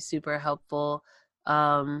to be super helpful.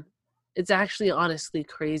 It's actually honestly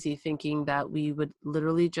crazy thinking that we would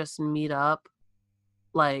literally just meet up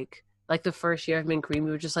like the first year of Mint Green,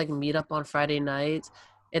 we would just like meet up on Friday nights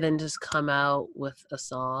and then just come out with a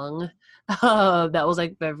song. That was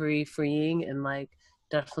like very freeing and like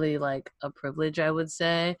definitely like a privilege, I would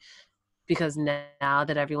say, because now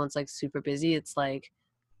that everyone's like super busy, it's like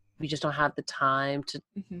we just don't have the time to,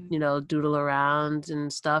 Mhm. you know, doodle around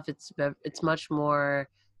and stuff. It's much more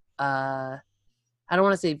I don't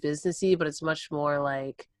want to say businessy, but it's much more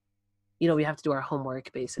like, you know, we have to do our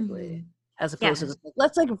homework basically, Mhm. as opposed to Yeah. just like,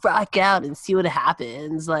 let's like rock out and see what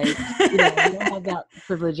happens. Like, you know, we don't have that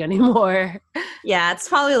privilege anymore. Yeah, it's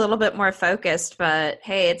probably a little bit more focused, but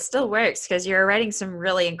hey, it still works because you're writing some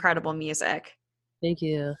really incredible music. Thank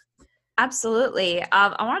you. Absolutely.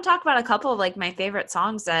 I want to talk about a couple of like my favorite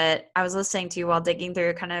songs that I was listening to while digging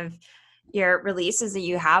through kind of your releases that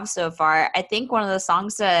you have so far. I think one of the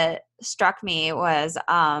songs that struck me was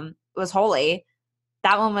Holy.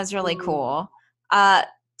 That one was really Mm. cool. Uh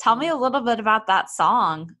Tell me a little bit about that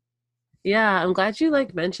song. Yeah, I'm glad you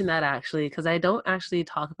like mentioned that actually, because I don't actually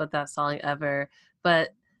talk about that song ever. But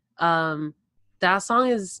um that song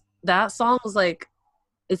was like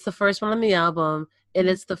it's the first one on the album, and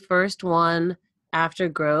Mhm. it's the first one after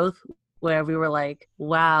Growth where we were like,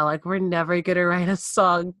 wow, like we're never gonna write a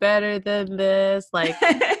song better than this. Like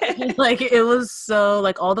like it was so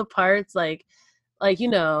like all the parts like you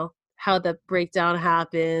know how the breakdown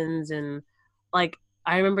happens and like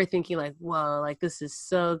I remember thinking like whoa like this is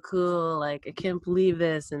so cool like I can't believe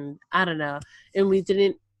this and I don't know and we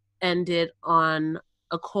didn't end it on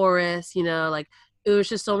a chorus, you know, like it was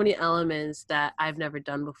just so many elements that I've never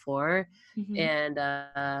done before Mhm. and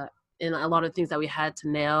and a lot of things that we had to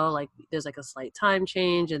nail, like there's like a slight time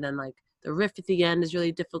change and then like the riff at the end is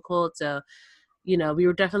really difficult, so you know, we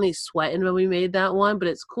were definitely sweating when we made that one, but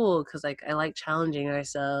it's cool because like I like challenging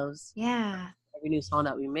ourselves Yeah. every new song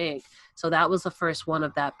that we make. So that was the first one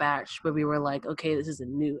of that batch where we were like, okay, this is a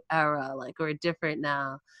new era, like we're different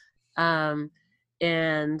now. Um,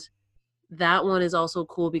 and that one is also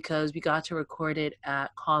cool because we got to record it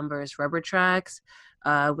at Converse Rubber Tracks,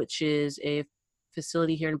 which is a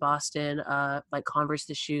facility here in Boston. Like Converse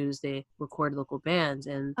the shoes, they record local bands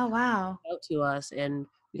and Oh wow. out to us, and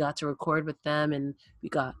we got to record with them, and we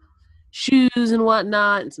got shoes and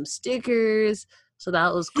whatnot and some stickers. So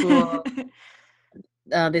that was cool.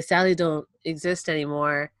 They sadly don't exist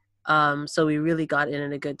anymore. So we really got in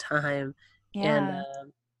at a good time. And Yeah.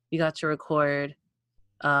 we got to record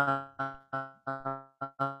uh,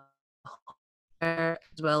 as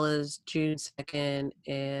well as June 2nd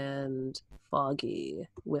and Foggy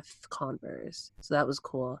with Converse. So that was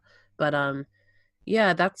cool. But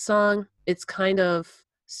yeah, that song, it's kind of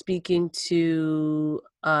speaking to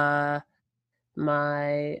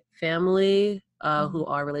my family who Mhm.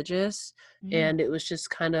 are religious, Mm. and it was just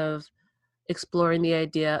kind of exploring the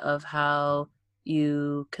idea of how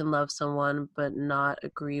you can love someone but not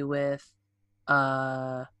agree with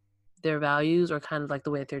uh their values or kind of like the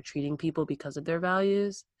way that they're treating people because of their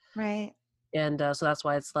values. Right. And so that's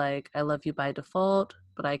why it's like I love you by default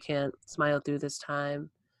but I can't smile through this time.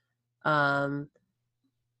 um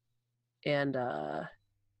and uh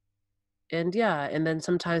and yeah, and then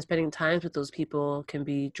sometimes spending times with those people can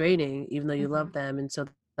be draining even though you love Mhm. them, and so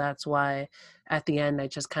that's why at the end I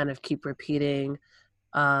just kind of keep repeating,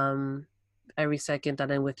 um every second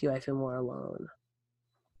that I'm with you I feel more alone.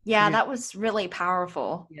 Yeah, You're, that was really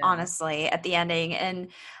powerful, yeah. honestly, at the ending, and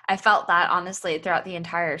I felt that honestly throughout the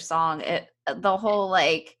entire song. The whole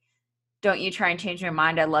like, "Don't you try and change my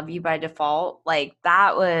mind, I love you by default," like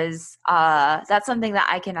that was that's something that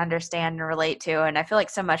I can understand and relate to, and I feel like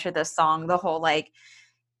so much of this song, the whole like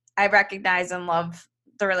I recognize and love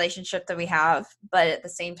the relationship that we have, but at the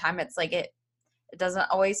same time it's like it doesn't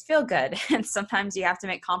always feel good and sometimes you have to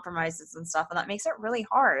make compromises and stuff and that makes it really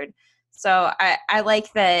hard. So I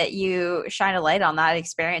like that you shine a light on that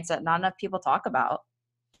experience that not enough people talk about.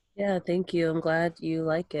 Yeah, thank you. I'm glad you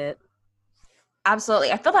like it.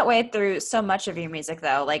 Absolutely. I feel that way through so much of your music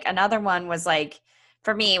though. Like another one was like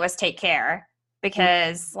for me was Take Care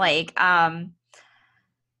because like I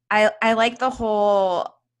like the whole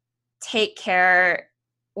take care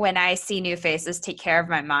when I see new faces, take care of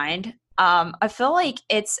my mind. I feel like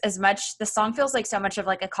it's as much the song feels like so much of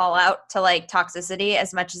like a call out to like toxicity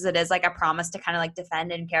as much as it is like a promise to kind of like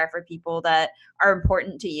defend and care for people that are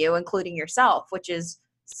important to you, including yourself, which is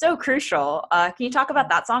so crucial. Can you talk about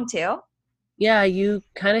that song too? Yeah, you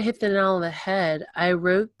kind of hit the nail on the head. I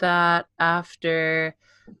wrote that after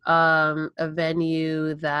a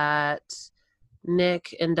venue that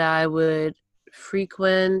Nick and I would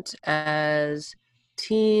frequent as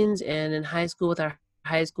teens and in high school with our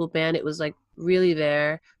high school band. It was like really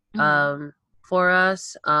there Hmm. um, for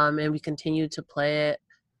us, and we continued to play it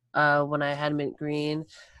when I had Mint Green.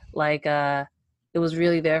 Like it was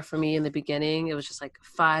really there for me in the beginning. It was just like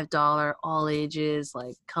 $5 all ages,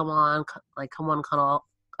 like come on, like come on,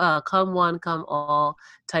 come one, come all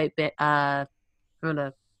type. I'm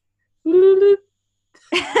gonna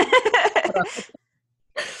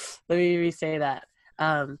let me re-say that.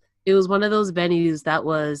 It was one of those venues that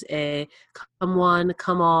was a come one,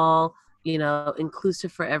 come all,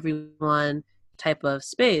 inclusive for everyone type of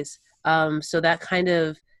space. So that kind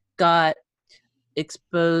of got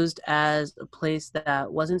exposed as a place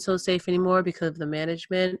that wasn't so safe anymore because of the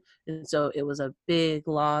management. And so it was a big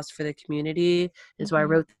loss for the community. And so I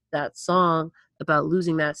wrote that song about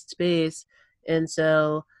losing that space. And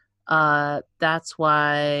so that's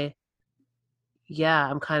why, yeah,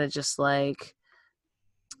 I'm kind of just like,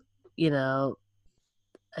 I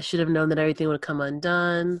should have known that everything would come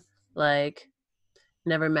undone. Like,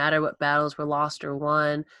 never matter what battles were lost or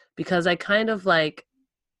won, because I kind of like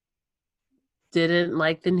didn't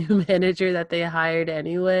like the new manager that they hired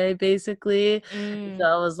anyway, basically. So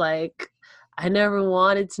I was like, I never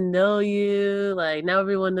wanted to know you. Like, now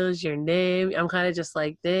everyone knows your name. I'm kind of just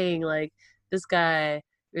like, dang, like this guy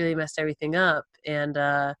really messed everything up. And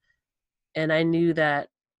I knew that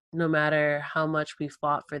no matter how much we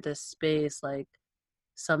fought for this space, like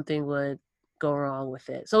something would go wrong with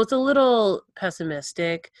it. So it's a little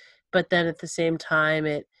pessimistic, but then at the same time,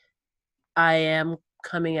 I am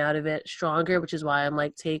coming out of it stronger, which is why I'm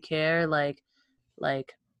like, take care, like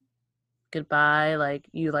goodbye, like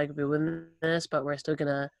you like ruined this, but we're still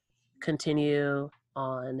gonna continue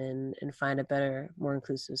on and find a better, more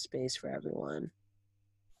inclusive space for everyone.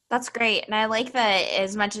 That's great. And I like that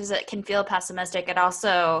as much as it can feel pessimistic, it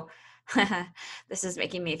also, this is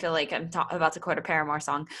making me feel like I'm about to quote a Paramore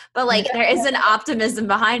song, but like there is an optimism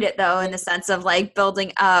behind it though, in the sense of like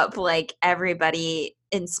building up like everybody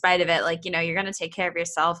in spite of it. Like, you're going to take care of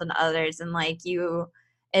yourself and others. And like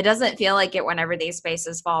it doesn't feel like it whenever these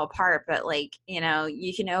spaces fall apart, but like,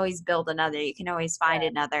 you can always build another, you can always find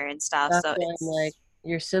another and stuff. That's So why it's I'm like,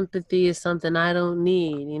 your sympathy is something I don't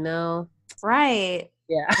need, right.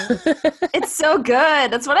 Yeah. It's so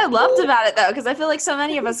good. That's what I loved about it, though, because I feel like so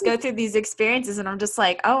many of us go through these experiences, and I'm just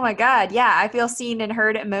like, oh my God, yeah, I feel seen and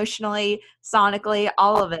heard emotionally, sonically,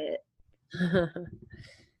 all of it.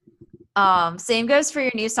 Same goes for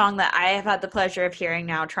your new song that I have had the pleasure of hearing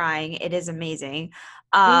now, Trying. It is amazing.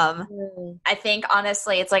 Thank Um, you. I think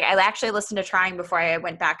honestly, it's like I actually listened to Trying before I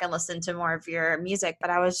went back and listened to more of your music, but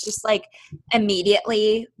I was just like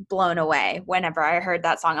immediately blown away whenever I heard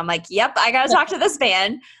that song. I'm like, yep, I gotta talk to this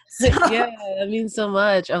band. So Yeah, that means so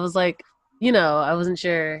much. I was like, I wasn't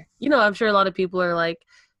sure. I'm sure a lot of people are like,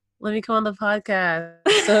 let me come on the podcast.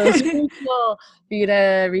 So it's really cool for you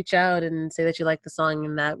to reach out and say that you like the song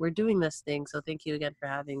and that we're doing this thing. So thank you again for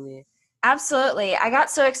having me. absolutely. I got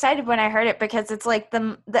so excited when I heard it because it's like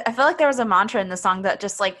I feel like there was a mantra in the song that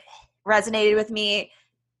just like resonated with me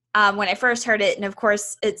when I first heard it. And of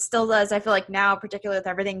course, it still does. I feel like now, particularly with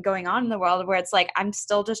everything going on in the world, where it's like I'm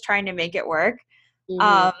still just trying to make it work.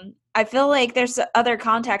 I feel like there's other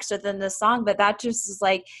context within this song, but that just is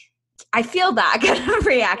like, I feel that kind of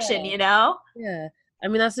reaction, Yeah. I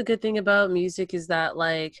mean, that's the good thing about music is that,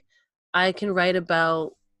 like, I can write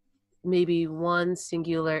about maybe one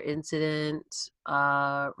singular incident,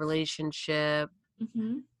 relationship,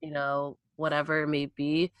 whatever it may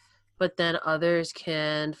be. But then others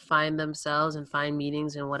can find themselves and find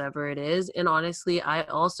meanings in whatever it is. And honestly, I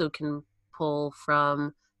also can pull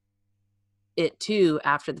from it too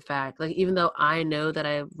after the fact. Like, even though I know that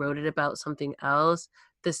I wrote it about something else,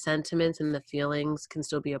 the sentiments and the feelings can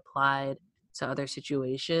still be applied to other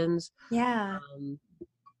situations. Yeah.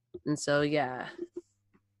 And so, yeah.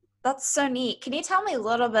 That's so neat. Can you tell me a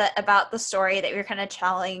little bit about the story that you're kind of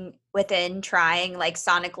telling within Trying, like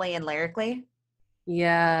sonically and lyrically?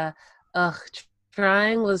 Yeah. Ugh,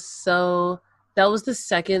 Trying was that was the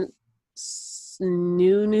second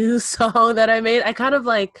new song that I made. I kind of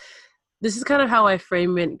like, this is kind of how I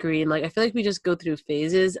frame Mint Green. Like, I feel like we just go through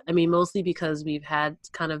phases. I mean, mostly because we've had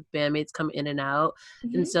kind of bandmates come in and out.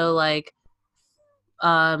 And so, like,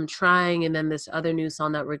 Trying and then this other new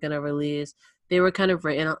song that we're going to release, they were kind of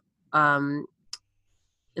written in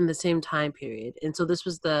the same time period. And so this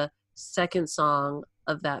was the second song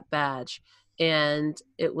of that batch. And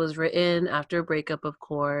it was written after a breakup, of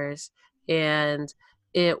course. And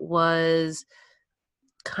it was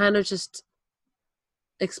kind of just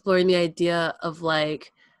exploring the idea of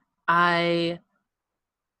like, I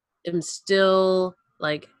am still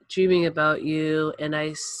like dreaming about you and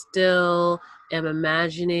I still am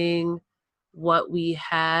imagining what we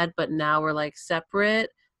had, but now we're like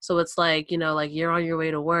separate. So it's like, like you're on your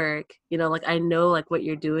way to work, like I know like what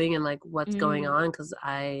you're doing and like what's going on because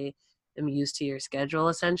I am used to your schedule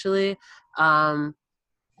essentially.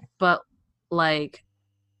 But like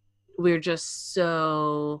we're just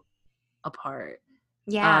so apart.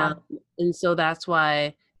 Yeah. Um, and so that's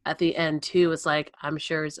why at the end too, it's like, I'm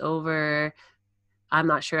sure it's over. I'm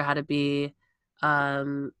not sure how to be.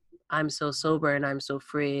 Um, I'm so sober and I'm so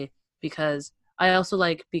free, because I also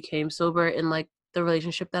like became sober in like the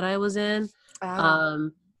relationship that I was in. Oh.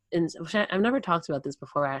 Um, and which I've never talked about this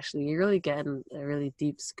before, actually. You're really getting a really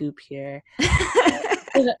deep scoop here.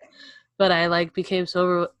 But I like became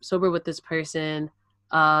sober with this person.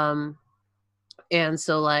 Um, and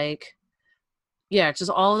so like, yeah,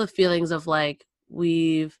 just all the feelings of like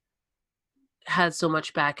we've had so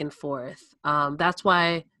much back and forth. That's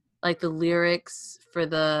why like the lyrics for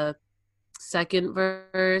the second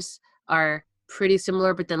verse are pretty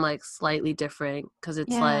similar, but then like slightly different, because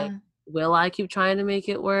it's like, Yeah. will I keep trying to make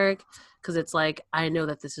it work? Because it's like, I know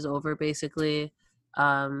that this is over basically,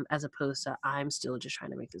 as opposed to I'm still just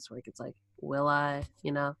trying to make this work. It's like, will I,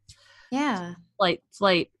 Yeah.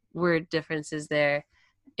 slight word differences there.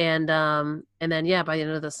 And then yeah, by the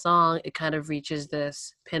end of the song it kind of reaches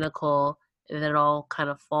this pinnacle, and then it all kind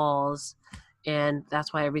of falls, and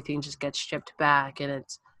that's why everything just gets stripped back, and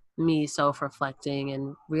it's me self-reflecting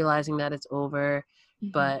and realizing that it's over,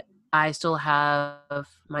 Mhm. but I still have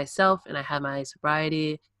myself and I have my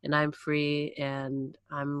sobriety and I'm free and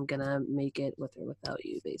I'm gonna make it with or without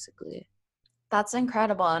you, basically. That's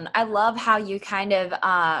incredible. And I love how you kind of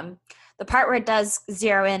the part where it does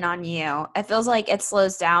zero in on you, it feels like it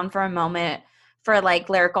slows down for a moment for like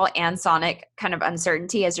lyrical and sonic kind of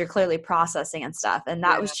uncertainty as you're clearly processing and stuff. And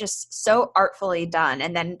that Yeah. was just so artfully done.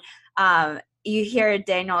 And then you hear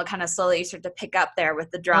Daniel kind of slowly start to pick up there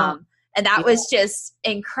with the Oh, drum. And that yeah. was just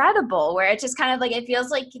incredible, where it just kind of like it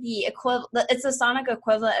feels like the equivalent, it's a sonic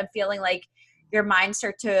equivalent of feeling like your mind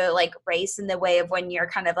start to like race in the way of when you're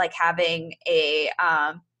kind of like having a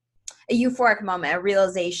euphoric moment, a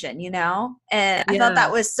realization, you know? And I thought Yeah.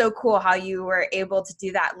 that was so cool how you were able to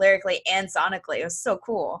do that lyrically and sonically. It was so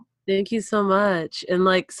cool. Thank you so much. And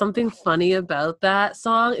like something funny about that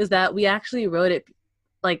song is that we actually wrote it,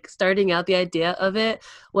 like starting out the idea of it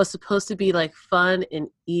was supposed to be like fun and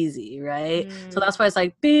easy, right? So Mm. that's why it's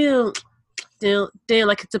like damn, damn, damn,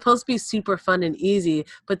 like it's supposed to be super fun and easy.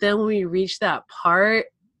 But then when we reach that part,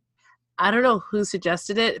 I don't know who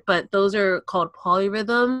suggested it, but those are called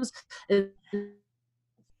polyrhythms. And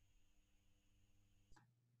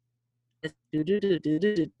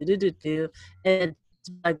and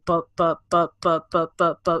like but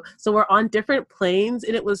so we're on different planes,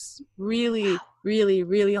 and it was really really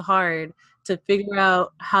really hard to figure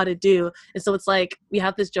out how to do. And so it's like we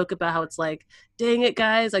have this joke about how it's like, dang it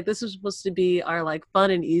guys, like this was supposed to be our like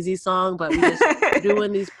fun and easy song, but we just threw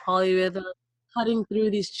in these polyrhythms, cutting through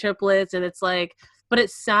these triplets, and it's like, but it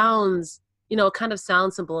sounds, it kind of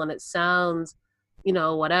sounds simple and it sounds,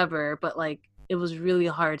 whatever, but like it was really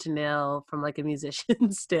hard to nail from like a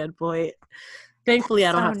musician standpoint. Thankfully,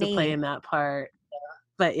 I That's don't so have to play neat. in that part.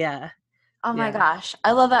 But yeah, Oh my yeah, gosh.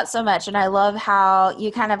 I love that so much. And I love how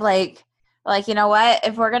you kind of like, you know what?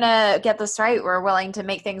 If we're gonna get this right, we're willing to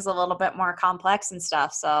make things a little bit more complex and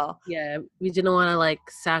stuff. So yeah. We didn't want to like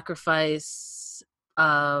sacrifice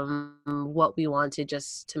what we wanted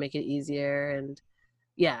just to make it easier. And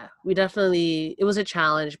yeah, we definitely, it was a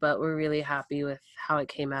challenge, but we're really happy with how it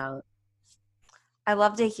came out. I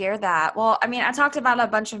love to hear that. Well, I mean, I talked about a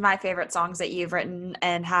bunch of my favorite songs that you've written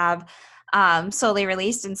and have solely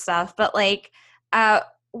released and stuff, but like, uh,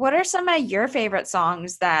 what are some of your favorite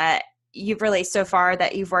songs that you've released so far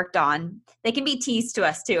that you've worked on? They can be teased to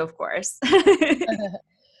us too, of course.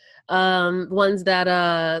 Ones that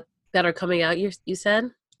are coming out, you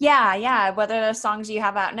said? Yeah, yeah. Whether those songs you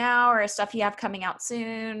have out now or stuff you have coming out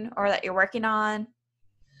soon or that you're working on.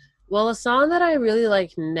 Well, a song that I really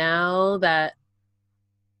like now that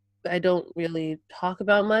I don't really talk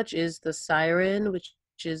about much is The Siren, which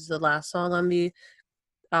is the last song on the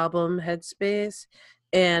album Headspace.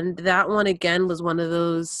 And that one again was one of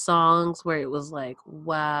those songs where it was like,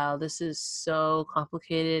 wow, this is so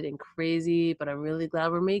complicated and crazy, but I'm really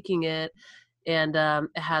glad we're making it. And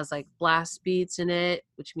it has like blast beats in it,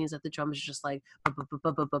 which means that the drums are just like,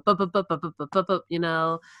 you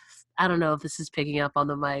know. I don't know if this is picking up on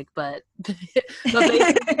the mic, but but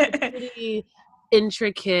basically it's a pretty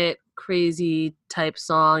intricate, crazy type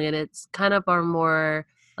song, and it's kind of our more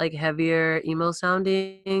like heavier emo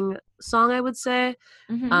sounding song, I would say.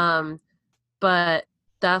 Hmm. Um, but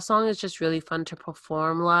that song is just really fun to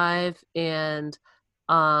perform live, and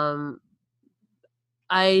um,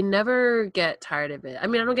 I never get tired of it. I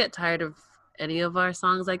mean, I don't get tired of any of our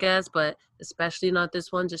songs, I guess, but especially not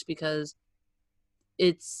this one, just because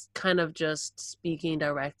it's kind of just speaking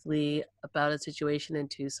directly about a situation and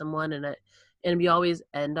to someone, and we always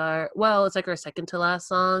end it's like our second to last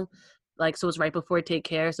song, like, so it's right before Take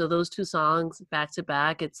Care. So those two songs back to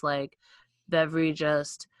back, it's like very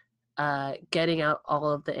just getting out all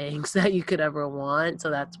of the angst that you could ever want. So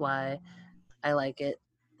that's why I like it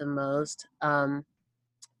the most.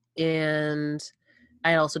 And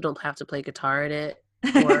I also don't have to play guitar in it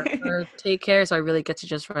or Take Care, so I really get to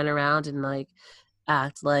just run around and like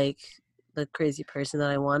act like the crazy person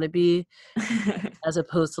that I want to be, as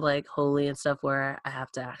opposed to like Holy and stuff where I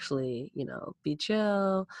have to actually, be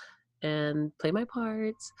chill and play my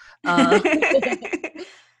parts.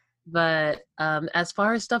 But as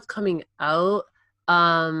far as stuff coming out,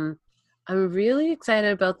 I'm really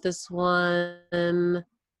excited about this one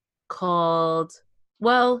called,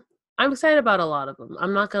 well, I'm excited about a lot of them.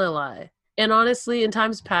 I'm not going to lie. And honestly, in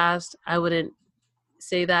times past, I wouldn't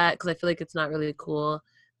say that because I feel like it's not really cool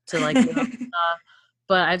to like stuff.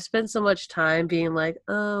 But I've spent so much time being like,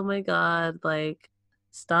 oh my God, like,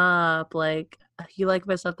 stop. Like, you like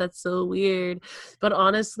my stuff? That's so weird. But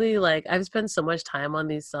honestly, like, I've spent so much time on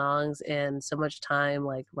these songs and so much time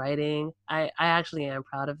like writing. I actually am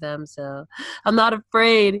proud of them. So I'm not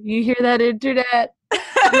afraid. You hear that, internet?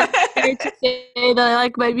 I'm not afraid to say that I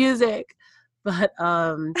like my music. But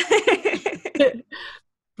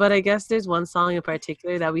but I guess there's one song in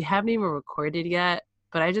particular that we haven't even recorded yet,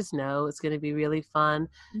 but I just know it's gonna be really fun.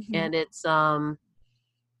 And it's gonna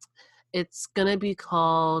be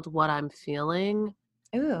called What I'm Feeling.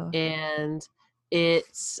 Ooh. And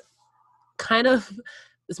it's kind of,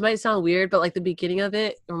 this might sound weird, but like the beginning of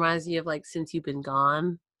it reminds me of like Since You've Been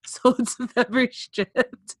Gone. So it's very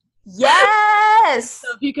stripped. Yes.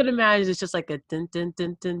 So if you can imagine, it's just like a dun dun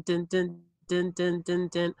dun dun dun dun dun dun dun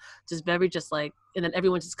dun, just very just like, and then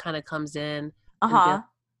everyone just kind of comes in and builds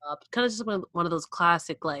up, kind of just one of those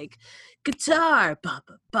classic like guitar, ba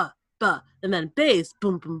ba ba ba, and then bass,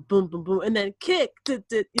 boom boom boom boom boom, and then kick,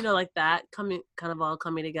 like that coming, kind of all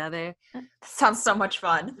coming together. Sounds so much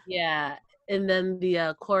fun. Yeah, and then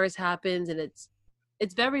the chorus happens, and it's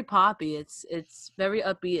very poppy. It's very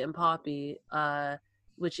upbeat and poppy.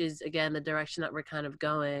 Which is again the direction that we're kind of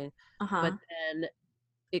going. But then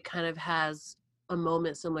it kind of has a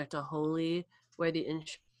moment similar to Holy where the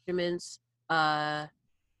instruments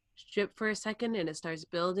strip for a second and it starts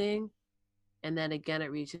building, and then again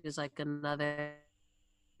it reaches like another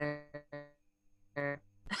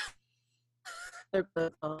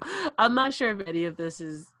I'm not sure if any of this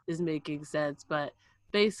is making sense, but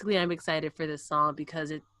basically I'm excited for this song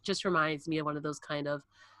because it just reminds me of one of those kind of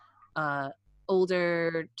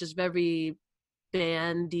older, just very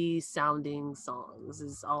bandy sounding songs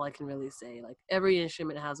is all I can really say. Like every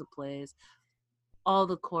instrument has a place, all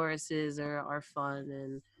the choruses are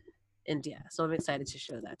fun, and yeah, so I'm excited to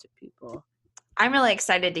show that to people. I'm really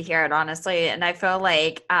excited to hear it, honestly, and I feel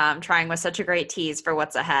like Trying was such a great tease for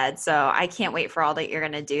what's ahead, so I can't wait for all that you're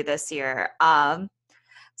going to do this year.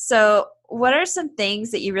 So what are some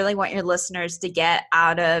things that you really want your listeners to get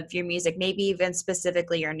out of your music, maybe even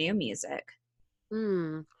specifically your new music?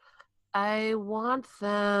 I want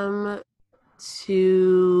them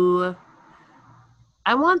to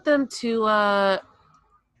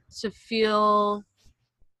feel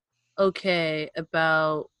okay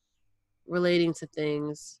about relating to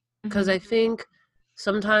things, because I think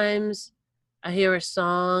sometimes I hear a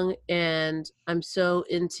song and I'm so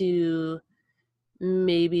into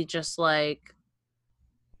maybe just like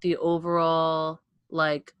the overall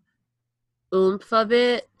like oomph of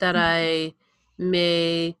it that I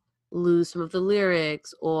may lose some of the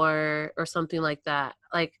lyrics or something like that.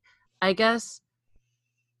 Like, I guess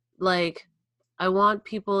like I want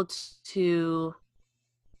people to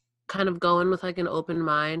kind of go in with like an open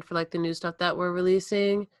mind for like the new stuff that we're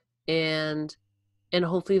releasing, and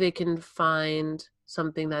hopefully they can find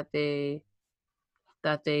something that they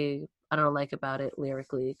I don't know, like about it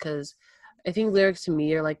lyrically, because I think lyrics to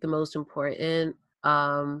me are like the most important,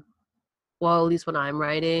 well, at least when I'm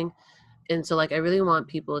writing. And so like I really want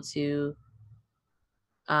people to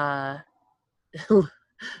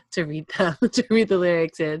to read them, to read the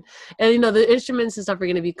lyrics, and the instruments and stuff are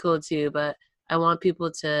going to be cool too, but I want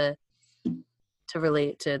people to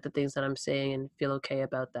relate to the things that I'm saying and feel okay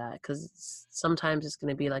about that, because sometimes it's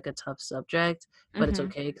going to be like a tough subject, but it's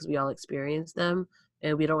okay because we all experience them,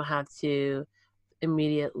 and we don't have to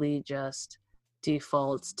immediately just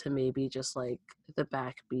default to maybe just like the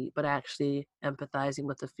backbeat, but actually empathizing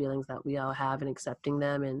with the feelings that we all have and accepting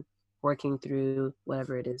them and working through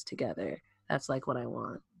whatever it is together. That's like what I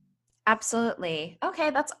want. Absolutely. Okay,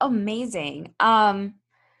 that's amazing.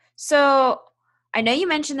 So I know you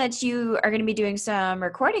mentioned that you are going to be doing some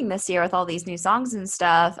recording this year with all these new songs and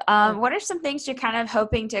stuff. What are some things you're kind of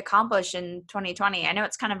hoping to accomplish in 2020? I know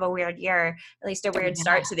it's kind of a weird year, at least a weird Yeah.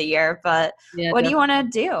 start to the year, but Yeah, what do you want to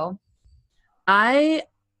definitely. do? I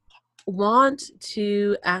want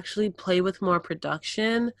to actually play with more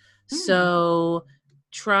production. Mm. So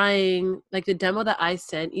trying like the demo that I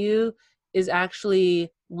sent you is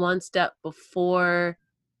actually one step before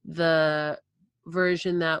the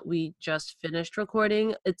version that we just finished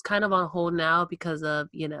recording. It's kind of on hold now because of,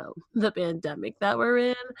 the pandemic that we're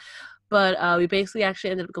in. But we basically actually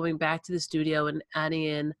ended up going back to the studio and adding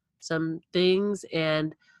in some things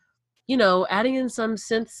and adding in some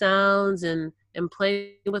synth sounds and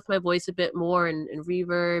playing with my voice a bit more and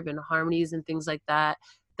reverb and harmonies and things like that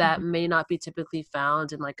that Mhm. may not be typically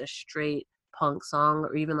found in like a straight punk song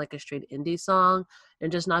or even like a straight indie song,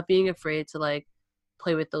 and just not being afraid to like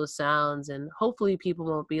play with those sounds, and hopefully people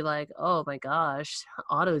won't be like, oh my gosh,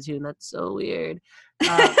 auto tune, that's so weird.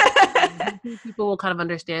 Hopefully people will kind of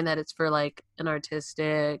understand that it's for like an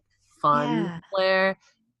artistic fun Yeah. flair.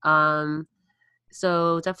 um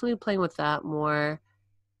so definitely playing with that more.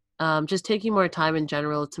 Just taking more time in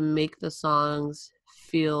general to make the songs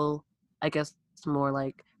feel, I guess, more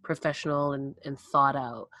like professional and thought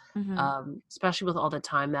out. Hmm. Especially with all the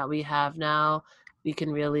time that we have now, we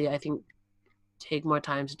can really, I think, take more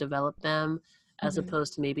time to develop them as Hmm.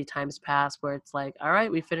 opposed to maybe times past where it's like, all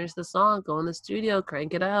right, we finished the song, go in the studio,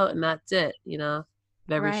 crank it out, and that's it,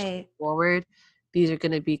 very Right. straightforward. These are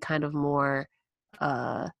going to be kind of more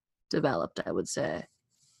uh, developed, I would say.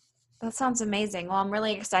 That sounds amazing. Well, I'm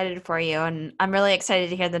really excited for you, and I'm really excited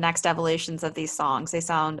to hear the next evolutions of these songs. They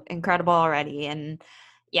sound incredible already, and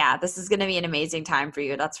yeah, this is going to be an amazing time for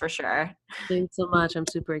you, that's for sure. Thanks so much. I'm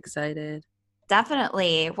super excited.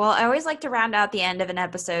 Definitely. Well, I always like to round out the end of an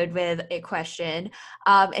episode with a question.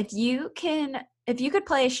 If you could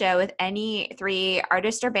play a show with any three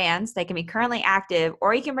artists or bands, they can be currently active,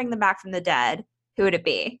 or you can bring them back from the dead, who would it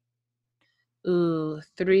be? Ooh,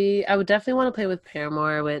 three. I would definitely want to play with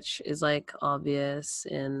Paramore, which is like obvious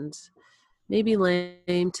and maybe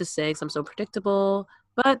lame to say because I'm so predictable,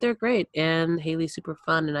 but they're great. And Haley's super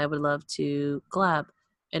fun, and I would love to collab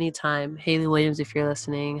anytime. Haley Williams, if you're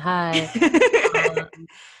listening, hi.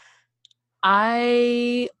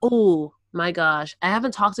 Um, oh my gosh, I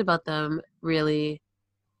haven't talked about them really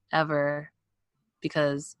ever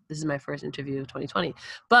because this is my first interview of 2020.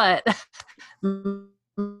 But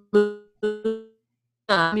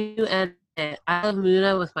and I love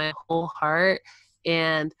Muna with my whole heart,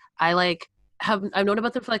 and I like I've known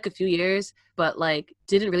about them for like a few years, but like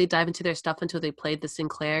didn't really dive into their stuff until they played the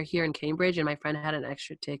Sinclair here in Cambridge, and my friend had an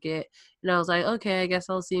extra ticket, and I was like, okay, I guess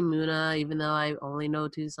I'll see Muna, even though I only know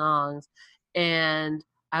 2 songs, and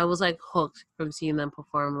I was like hooked from seeing them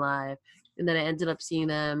perform live, and then I ended up seeing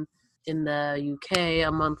them in the UK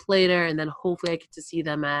a month later, and then hopefully I get to see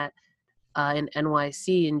them at in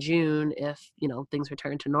NYC in June if things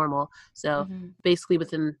return to normal. So Mhm. basically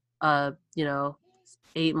within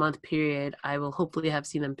 8-month period, I will hopefully have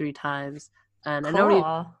seen them 3 times. And Cool.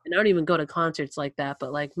 I don't even go to concerts like that,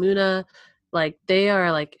 but like Muna, like they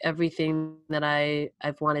are like everything that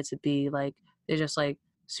I've wanted to be. Like they're just like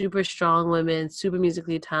super strong women, super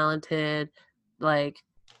musically talented, like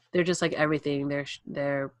they're just like everything.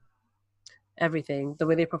 They're everything. The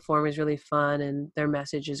way they perform is really fun, and their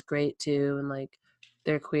message is great too. And like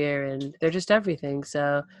they're queer and they're just everything.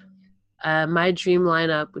 So my dream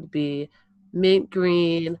lineup would be Mint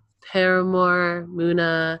Green, Paramore,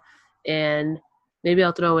 Muna, and maybe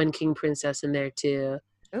I'll throw in King Princess in there too.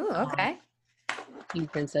 Ooh, Um, okay. King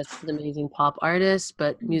Princess is an amazing pop artist,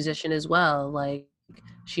 but Mhm. musician as well. Like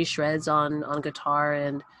she shreds on guitar,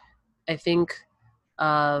 and I think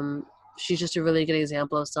um, she's just a really good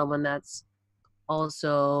example of someone that's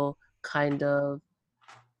also kind of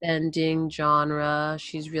bending genre.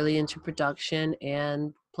 She's really into production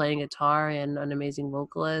and playing guitar and an amazing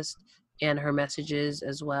vocalist. And her messages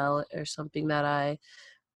as well are something that I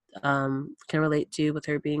can relate to with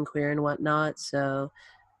her being queer and whatnot. So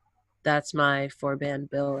that's my 4 band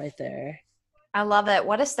bill right there. I love it.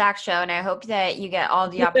 What a stack show. And I hope that you get all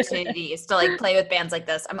the opportunities to like play with bands like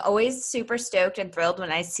this. I'm always super stoked and thrilled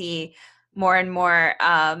when I see more and more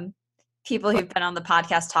people who've been on the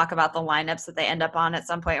podcast talk about the lineups that they end up on at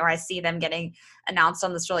some point, or I see them getting announced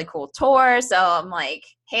on this really cool tour. So I'm like,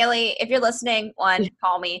 Haley, if you're listening, one,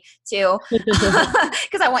 call me. Two,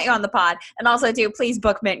 because I want you on the pod. And also, two, please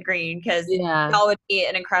book Mint Green because Yeah. y'all would be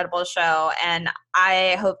an incredible show. And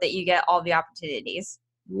I hope that you get all the opportunities.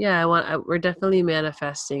 Yeah, we're definitely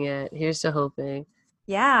manifesting it. Here's to hoping.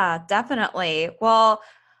 Yeah, definitely. Well,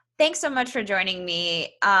 Thanks so much for joining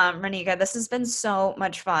me, Renika. This has been so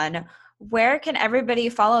much fun. Where can everybody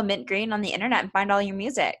follow Mint Green on the internet and find all your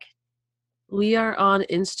music? We are on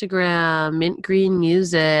Instagram, Mint Green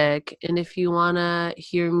Music. And if you want to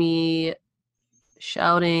hear me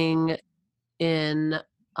shouting in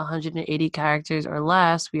 180 characters or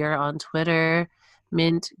less, we are on Twitter,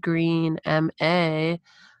 Mint Green MA.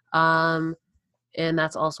 And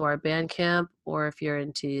that's also our Bandcamp. Or if you're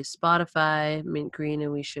into Spotify, Mint Green,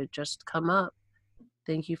 and we should just come up.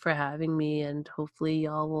 Thank you for having me, and hopefully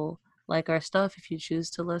y'all will like our stuff if you choose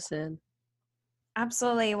to listen.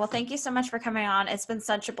 Absolutely. Well, thank you so much for coming on. It's been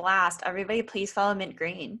such a blast. Everybody, please follow Mint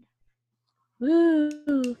Green.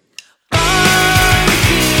 Woo!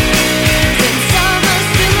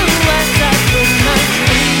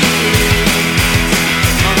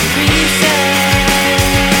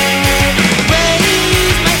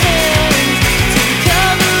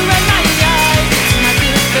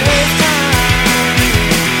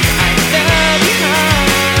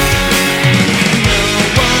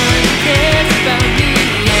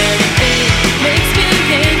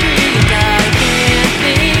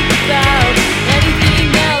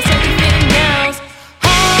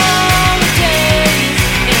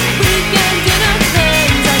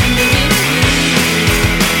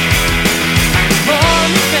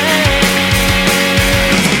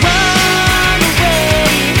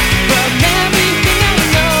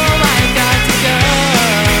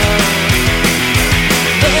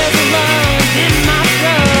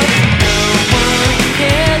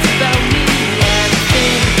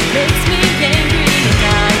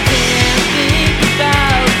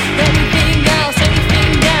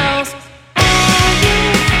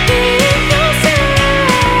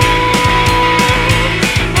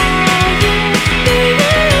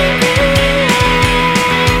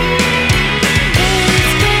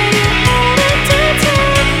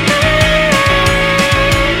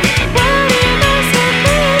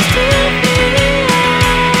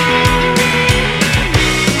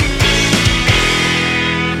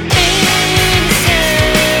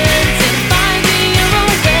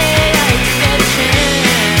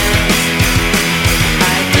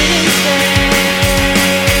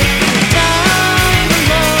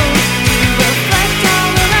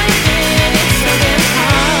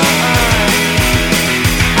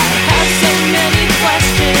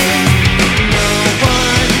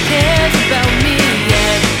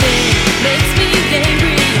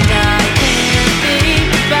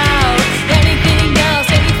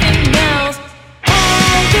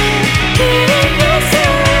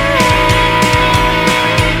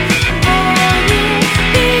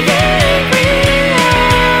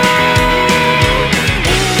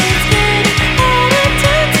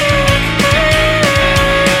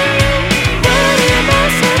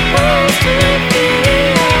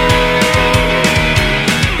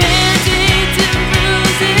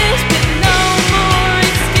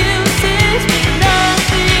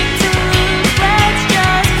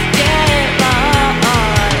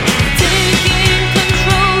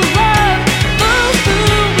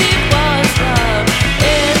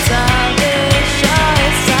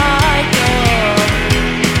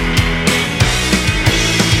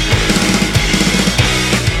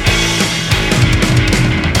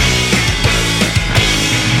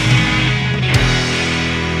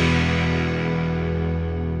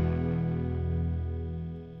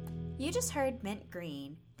 You just heard Mint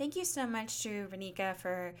Green. Thank you so much to Renika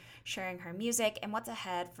for sharing her music and what's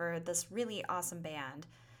ahead for this really awesome band.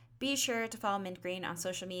 Be sure to follow Mint Green on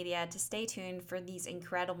social media to stay tuned for these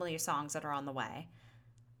incredible new songs that are on the way.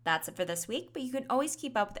 That's it for this week, but you can always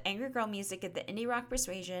keep up with Angry Girl Music at the Indie Rock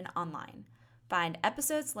Persuasion online. Find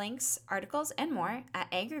episodes, links, articles, and more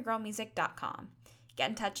at angrygirlmusic.com. Get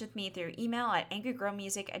in touch with me through email at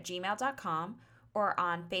angrygirlmusic@gmail.com or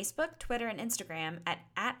on Facebook, Twitter, and Instagram at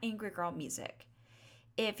angrygirlmusic.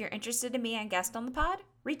 If you're interested in being a guest on the pod,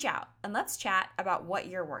 reach out and let's chat about what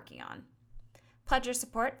you're working on. Pledge your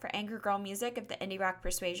support for Angry Girl Music of the Indie Rock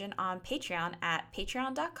Persuasion on Patreon at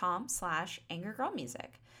patreon.com/angrygirlmusic.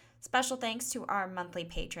 Special thanks to our monthly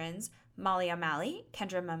patrons, Molly O'Malley,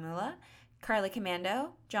 Kendra Mamula, Carly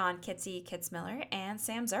Commando, John Kitsy Kitzmiller, and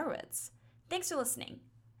Sam Zerwitz. Thanks for listening.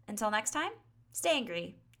 Until next time, stay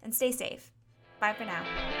angry and stay safe. Bye for now.